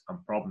 innovate,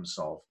 and problem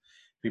solve.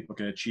 People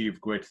can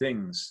achieve great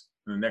things.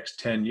 In the next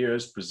 10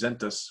 years,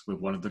 present us with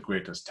one of the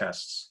greatest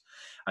tests,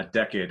 a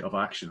decade of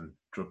action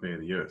to repair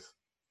the Earth."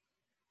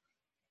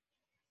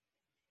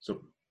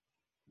 So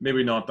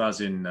maybe not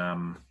as in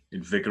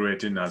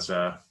invigorating as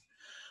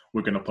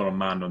we're going to put a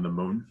man on the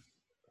moon.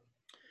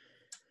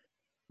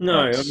 No,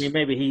 I mean,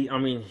 maybe he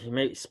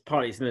makes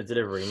parties in the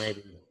delivery.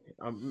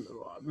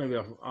 Maybe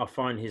I'll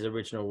find his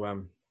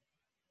original.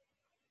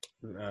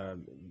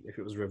 If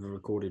it was ever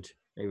recorded,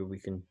 maybe we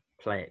can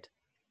play it.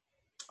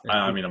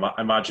 I mean, I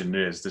imagine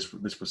this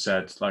was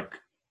said like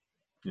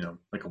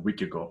a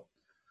week ago,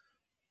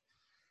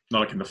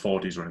 not like in the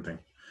 40s or anything.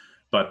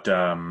 But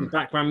the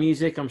background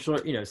music, I'm sure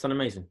it's done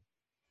amazing.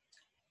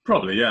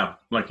 Probably, yeah.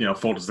 Like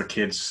photos of the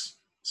kids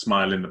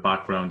smile in the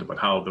background about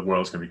how the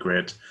world's going to be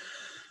great.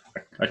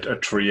 A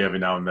tree every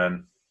now and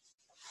then.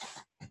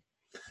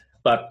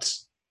 But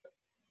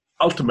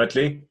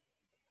ultimately,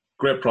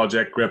 great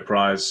project, great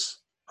prize,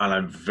 and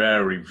I'm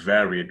very,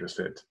 very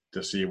interested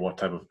to see what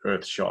type of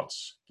Earth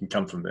shots can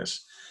come from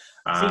this.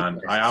 And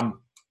I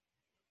am...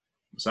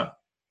 What's that?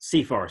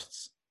 Sea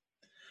forests.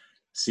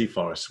 Sea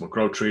forests will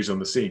grow trees on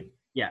the sea.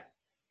 Yeah.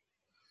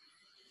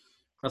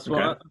 That's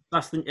what.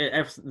 That's the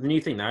new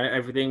thing now.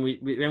 Everything we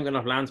haven't got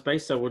enough land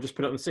space, so we'll just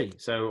put it on the sea.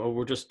 So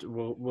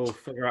we'll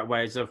figure out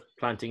ways of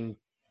planting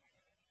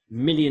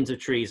millions of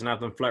trees and have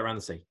them float around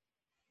the sea.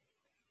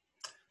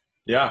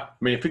 Yeah, I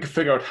mean, if we could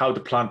figure out how to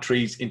plant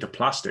trees into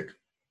plastic,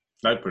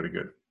 that'd be pretty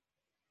good.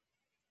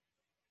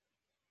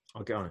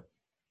 I'll get on it.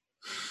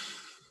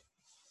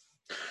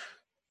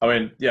 I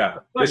mean, yeah,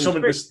 there's so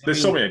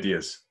many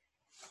ideas.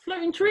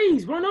 Floating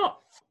trees, why not?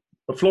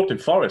 But floating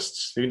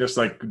forests, you can just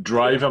like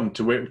drive them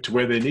to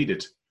where they need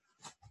it.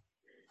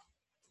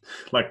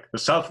 Like the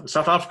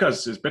South Africa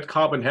is a bit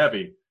carbon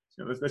heavy.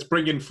 Let's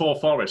bring in 4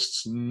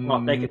 forests. Well,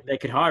 they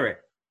could hire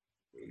it.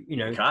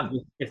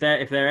 If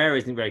their area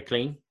isn't very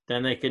clean,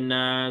 then they can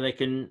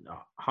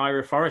hire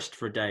a forest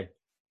for a day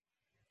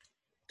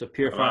to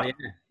purify the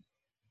air.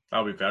 That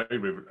would be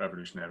very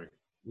revolutionary.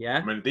 Yeah.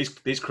 I mean,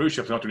 these cruise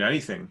ships are not doing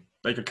anything.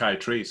 They could carry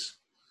trees.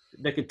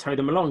 They could tow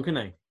them along, couldn't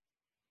they?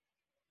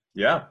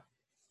 Yeah.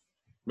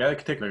 Yeah, they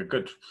could take like a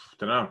good,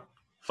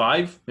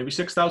 5, maybe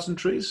 6,000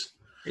 trees.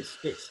 It's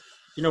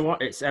You know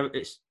what? It's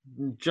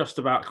just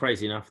about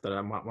crazy enough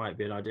that might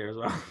be an idea as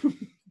well.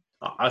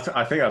 I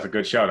think that's a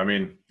good shot. I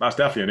mean, that's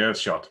definitely an Earth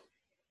shot.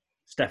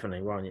 It's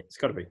definitely one. It's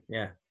got to be.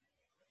 Yeah.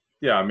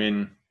 Yeah, I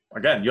mean,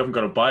 again, you haven't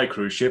got to buy a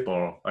cruise ship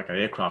or like an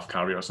aircraft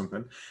carrier or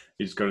something.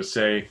 You just got to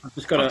say,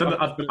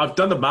 I've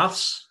done the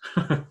maths.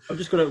 I've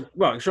just got to.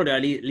 Well, surely I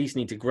at least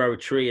need to grow a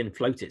tree and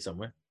float it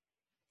somewhere,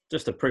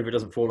 just to prove it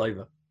doesn't fall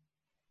over.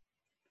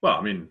 Well,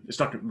 I mean, it's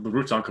not. The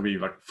roots aren't going to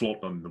be like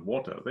floating on the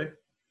water, are they?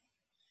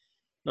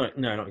 No,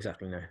 not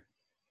exactly. No,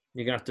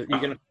 you're gonna have to. You're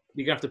gonna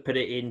have to put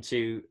it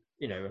into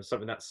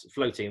something that's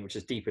floating, which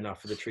is deep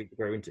enough for the tree to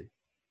grow into.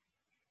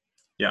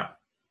 Yeah,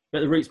 but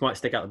the roots might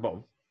stick out the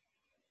bottom.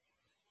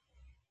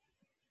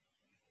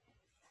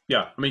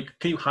 Yeah, I mean,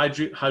 can you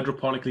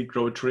hydroponically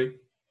grow a tree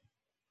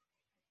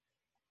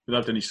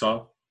without any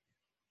soil?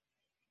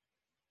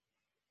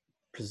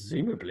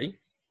 Presumably.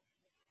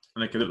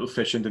 And like a little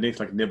fish underneath,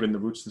 like nibbling the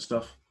roots and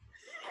stuff.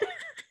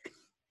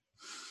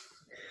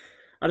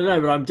 I don't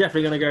know, but I'm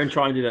definitely going to go and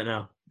try and do that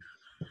now.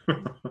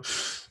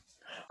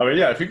 I mean,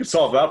 yeah, if you could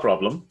solve that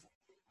problem,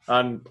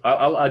 and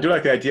I do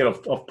like the idea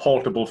of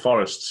portable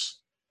forests.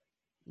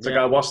 It's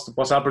like,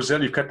 what's that,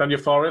 Brazil? You've cut down your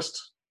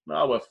forest?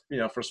 No, well,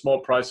 for a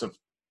small price of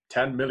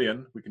 10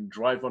 million, we can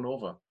drive one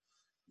over.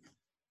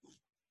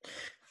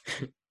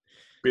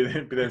 be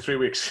there in 3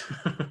 weeks.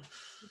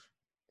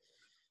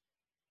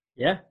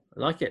 Yeah, I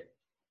like it.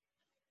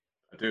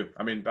 I do.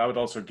 I mean, that would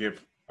also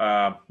give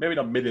maybe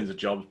not millions of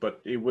jobs,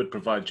 but it would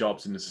provide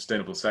jobs in the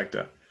sustainable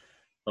sector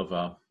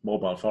of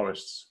mobile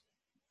forests.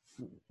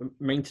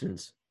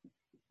 Maintenance.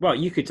 Well,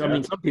 you could. Yeah. I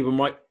mean, some people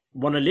might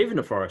want to live in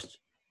a forest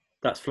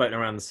that's floating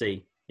around the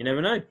sea. You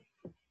never know.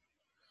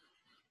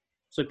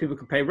 So people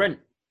could pay rent.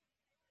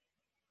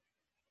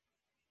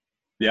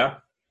 Yeah.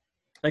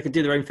 They could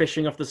do their own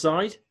fishing off the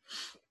side,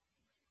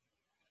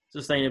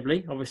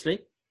 sustainably, obviously.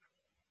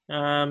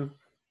 I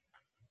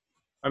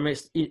mean,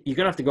 you're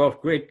gonna have to go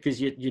off grid because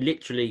you're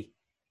literally,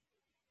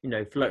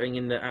 floating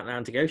in the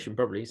Atlantic Ocean,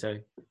 probably. So.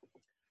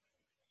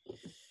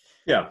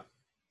 Yeah.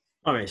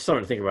 I mean, it's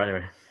something to think about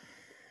anyway.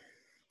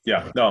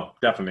 Yeah, no,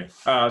 definitely.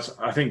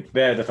 I think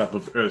they're the type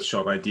of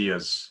Earthshot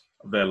ideas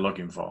they're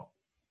looking for.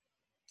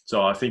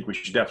 So I think we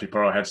should definitely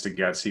put our heads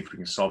together, see if we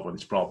can solve one of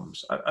these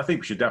problems. I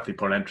think we should definitely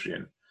put an entry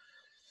in.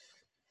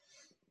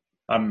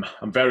 I'm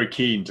very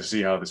keen to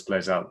see how this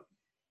plays out.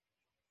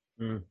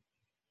 Mm.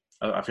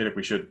 I feel like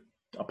we should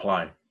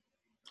apply,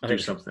 do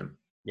something.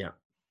 Yeah.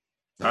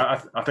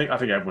 I think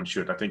everyone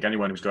should. I think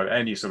anyone who's got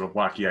any sort of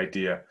wacky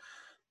idea,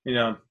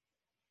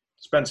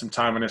 spend some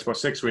time on this, about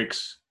 6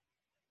 weeks,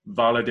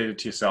 validate it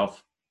to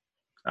yourself,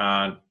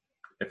 and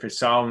if it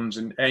sounds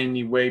in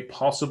any way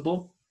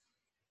possible,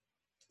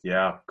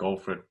 yeah, go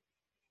for it.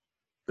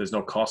 There's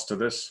no cost to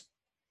this.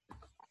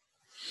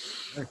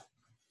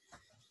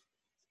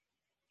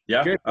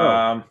 Yeah. Good.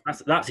 Well,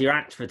 that's your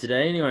act for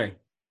today anyway.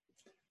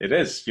 It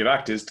is. Your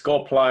act is to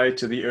go apply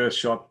to the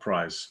Earthshot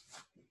Prize.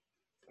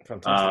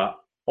 Fantastic.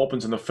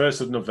 Opens on the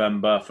 1st of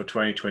November for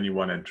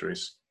 2021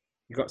 entries.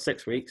 You've got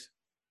 6 weeks.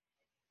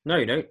 No,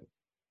 you don't.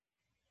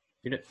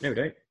 No, we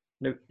don't.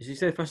 No, did you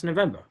say the 1st of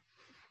November?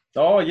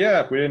 Oh,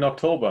 yeah. We're in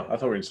October. I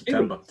thought we were in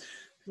September.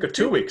 You've got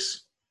 2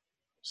 weeks.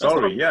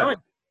 Sorry, yeah. Time.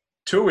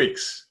 2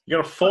 weeks. You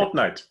got a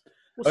fortnight.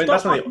 Well,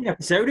 that's when the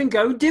episode and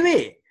go do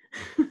it.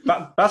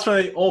 That's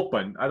when they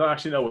open. I don't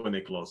actually know when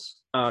they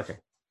close. Oh, okay.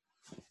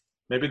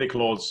 Maybe they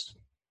close,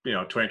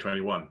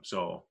 2021.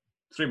 So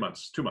 3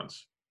 months, 2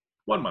 months,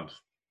 1 month.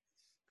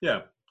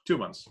 Yeah, 2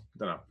 months.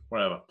 Don't know,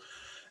 whatever.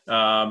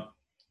 Not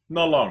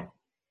long.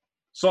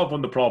 Solve one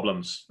of the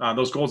problems. And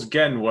those goals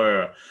again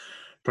were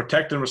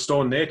protect and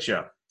restore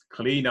nature,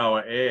 clean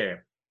our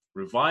air,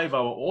 revive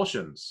our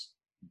oceans,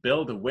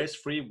 build a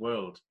waste-free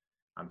world,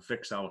 and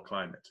fix our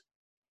climate.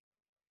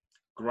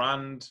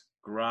 Grand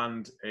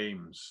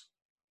aims.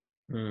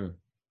 Mm.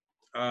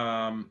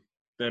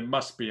 There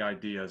must be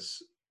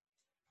ideas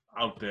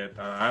out there.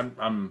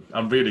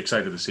 I'm really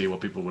excited to see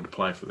what people would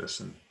apply for this,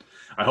 and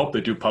I hope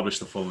they do publish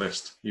the full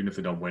list, even if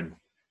they don't win,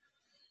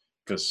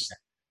 because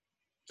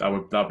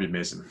that'd be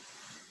amazing.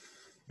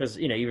 Because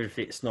even if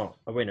it's not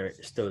a winner,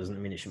 it still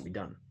doesn't mean it shouldn't be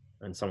done,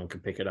 and someone can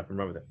pick it up and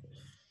run with it.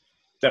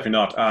 Definitely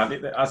not.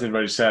 And as I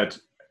already said,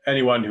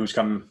 anyone who's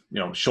come,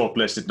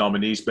 shortlisted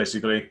nominees,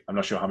 basically, I'm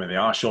not sure how many they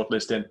are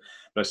shortlisted.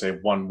 Let's say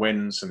one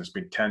wins and there's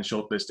been 10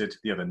 shortlisted.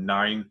 The other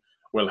 9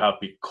 will have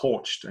be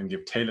coached and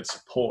give tailored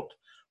support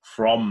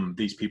from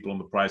these people on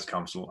the Prize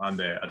Council and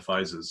their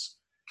advisors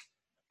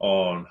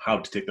on how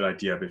to take that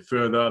idea a bit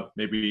further.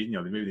 Maybe,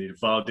 they need to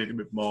validate it a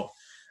bit more.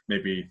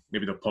 Maybe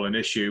they'll pull an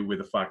issue with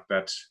the fact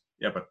that,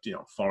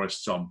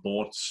 forests on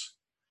boats,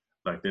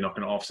 like they're not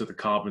going to offset the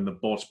carbon the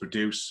boats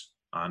produce,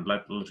 and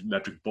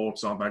electric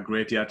boats aren't that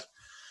great yet.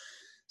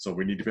 So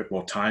we need a bit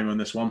more time on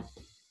this one.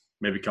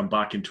 Maybe come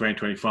back in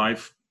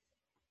 2025.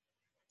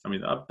 I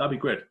mean, that'd be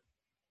great.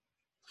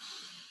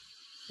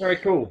 Very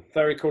cool.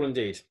 Very cool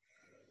indeed.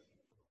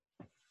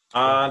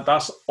 And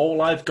that's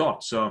all I've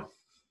got. So.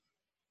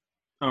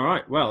 All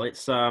right. Well,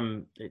 it's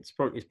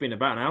been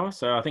about an hour,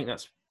 so I think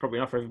that's probably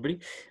enough for everybody.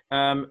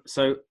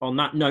 So on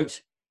that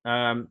note,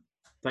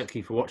 thank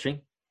you for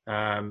watching.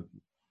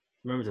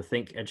 Remember to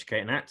think,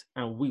 educate, and act,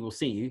 and we will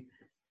see you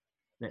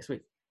next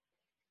week.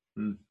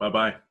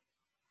 Bye-bye.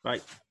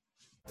 Bye.